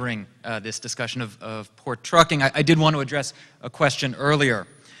belaboring this discussion of port trucking, I did want to address a question earlier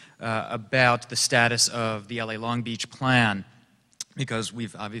about the status of the LA Long Beach plan, because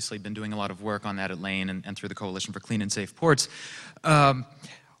we've obviously been doing a lot of work on that at Lane and through the Coalition for Clean and Safe Ports.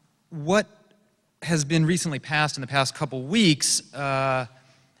 What has been recently passed in the past couple weeks,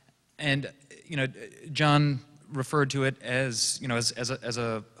 and you know, John referred to it as, you know, as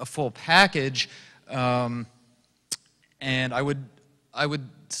a full package, and I would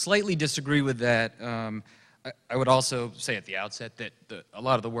slightly disagree with that. I would also say at the outset that a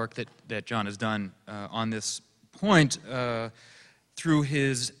lot of the work that John has done on this point through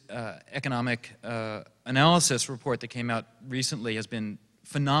his economic analysis report that came out recently has been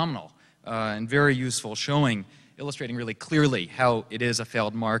phenomenal and very useful, showing illustrating really clearly how it is a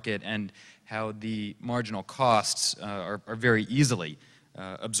failed market and how the marginal costs are very easily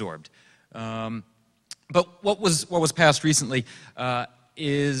absorbed. But what was passed recently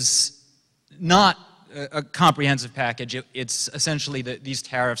is not a comprehensive package. It's essentially these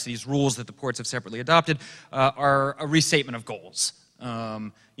tariffs, these rules that the ports have separately adopted, are a restatement of goals.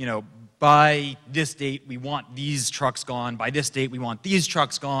 You know, by this date we want these trucks gone, by this date we want these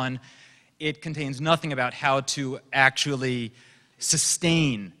trucks gone. It contains nothing about how to actually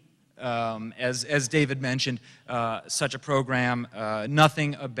sustain, as David mentioned, such a program,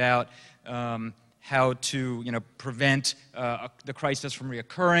 nothing about how to, you know, prevent the crisis from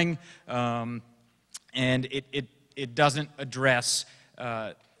reoccurring, and it doesn't address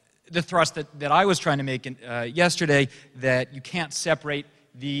the thrust that I was trying to make yesterday, that you can't separate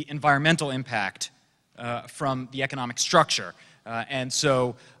the environmental impact from the economic structure. And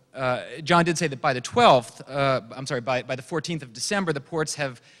so John did say that by the 12th, I'm sorry, by the 14th of December, the ports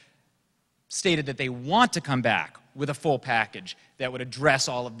have stated that they want to come back with a full package that would address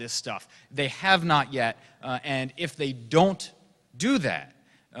all of this stuff. They have not yet, and if they don't do that,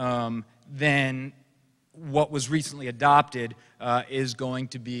 then what was recently adopted is going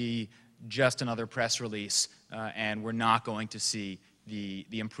to be just another press release, and we're not going to see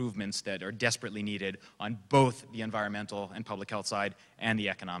the improvements that are desperately needed on both the environmental and public health side and the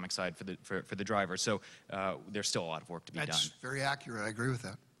economic side for the driver. So there's still a lot of work to be done. That's very accurate. I agree with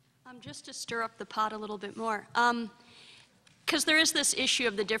that. Just to stir up the pot a little bit more, because there is this issue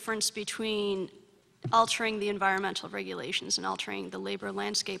of the difference between altering the environmental regulations and altering the labor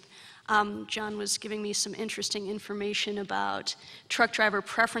landscape. John was giving me some interesting information about truck driver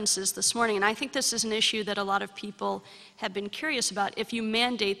preferences this morning, and I think this is an issue that a lot of people have been curious about. If you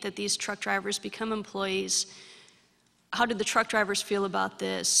mandate that these truck drivers become employees, how did the truck drivers feel about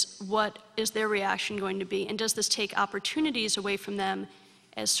this? What is their reaction going to be? And does this take opportunities away from them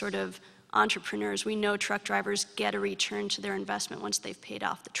as sort of entrepreneurs? We know truck drivers get a return to their investment once they've paid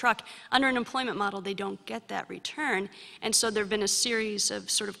off the truck. Under an employment model, they don't get that return. And so there have been a series of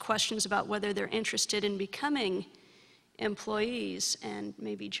sort of questions about whether they're interested in becoming employees. And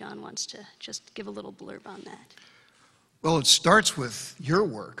maybe John wants to just give a little blurb on that. Well, it starts with your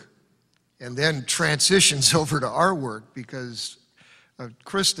work and then transitions over to our work, because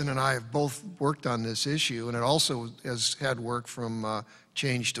Kristen and I have both worked on this issue, and it also has had work from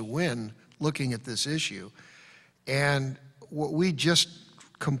Change to Win looking at this issue. And what we just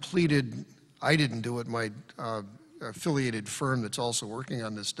completed, I didn't do it, my affiliated firm that's also working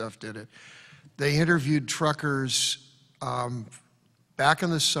on this stuff did it. They interviewed truckers back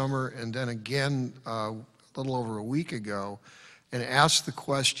in the summer and then again a little over a week ago, and asked the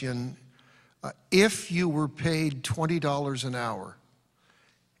question, if you were paid $20 an hour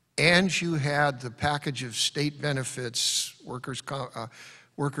and you had the package of state benefits, workers'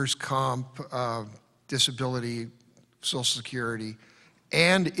 comp, disability, Social Security,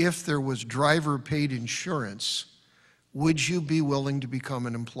 and if there was driver-paid insurance, would you be willing to become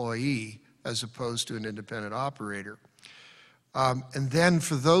an employee as opposed to an independent operator? And then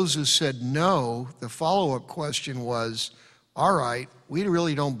for those who said no, the follow-up question was, all right, we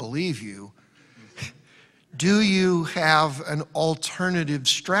really don't believe you. Do you have an alternative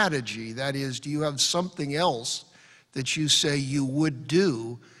strategy? That is, do you have something else that you say you would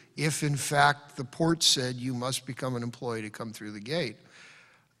do if, in fact, the port said you must become an employee to come through the gate?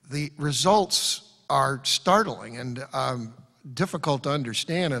 The results are startling and difficult to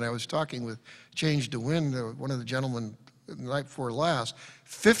understand, and I was talking with Change to Win, one of the gentlemen the night before last.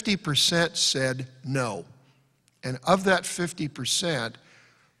 50% said no, and of that 50%,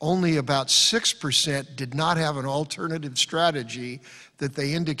 only about 6% did not have an alternative strategy that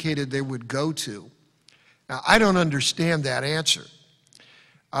they indicated they would go to. Now, I don't understand that answer.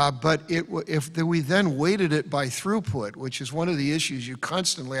 But if we then weighted it by throughput, which is one of the issues you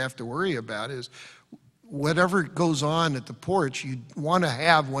constantly have to worry about, is whatever goes on at the ports, you want to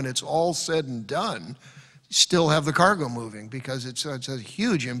have, when it's all said and done, still have the cargo moving, because it's a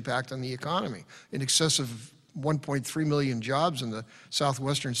huge impact on the economy, in excess of 1.3 million jobs in the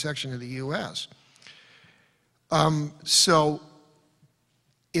southwestern section of the U.S. So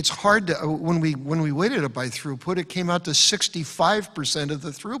it's hard to, when we weighted it by throughput, it came out to 65% of the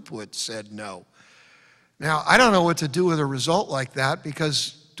throughput said no. Now, I don't know what to do with a result like that,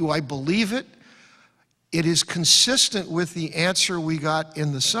 because do I believe it? It is consistent with the answer we got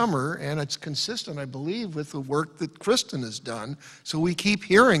in the summer, and it's consistent, I believe, with the work that Kristen has done. So we keep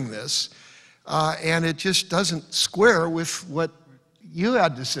hearing this, and it just doesn't square with what you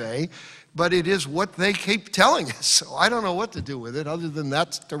had to say, but it is what they keep telling us. So I don't know what to do with it other than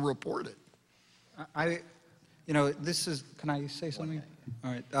that's to report it. You know, this is, can I say something?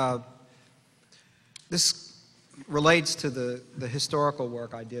 All right. This relates to the historical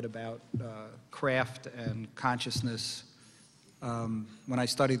work I did about craft and consciousness when I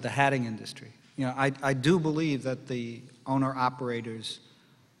studied the hatting industry. You know, I do believe that the owner-operators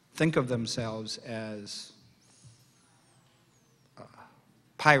think of themselves as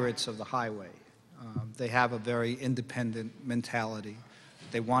pirates of the highway. They have a very independent mentality.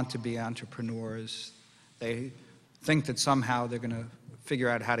 They want to be entrepreneurs. They think that somehow they're going to figure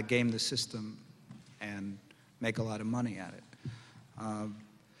out how to game the system and make a lot of money at it.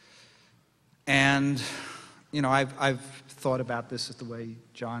 And, you know, I've thought about this the way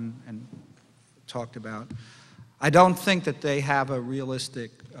John and talked about. I don't think that they have a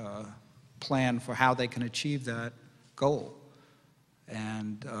realistic plan for how they can achieve that goal.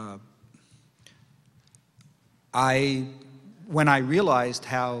 And when I realized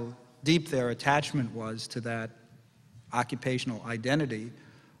how deep their attachment was to that occupational identity,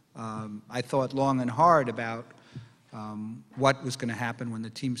 I thought long and hard about what was going to happen when the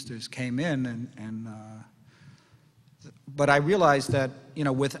Teamsters came in, but I realized that, you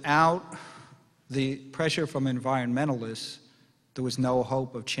know, without the pressure from environmentalists, there was no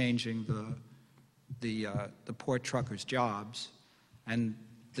hope of changing the port truckers' jobs, and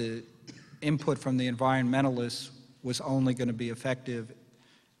the input from the environmentalists was only going to be effective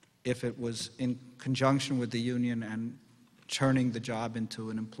if it was in conjunction with the union and turning the job into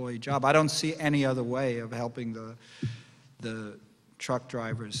an employee job. I don't see any other way of helping the truck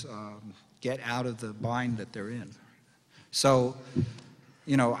drivers get out of the bind that they're in. So,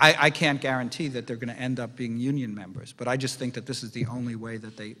 you know, I can't guarantee that they're going to end up being union members, but I just think that this is the only way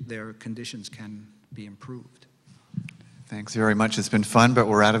that their conditions can be improved. Thanks very much. It's been fun, but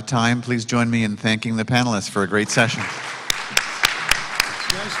we're out of time. Please join me in thanking the panelists for a great session.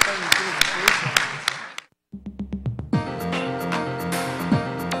 It's nice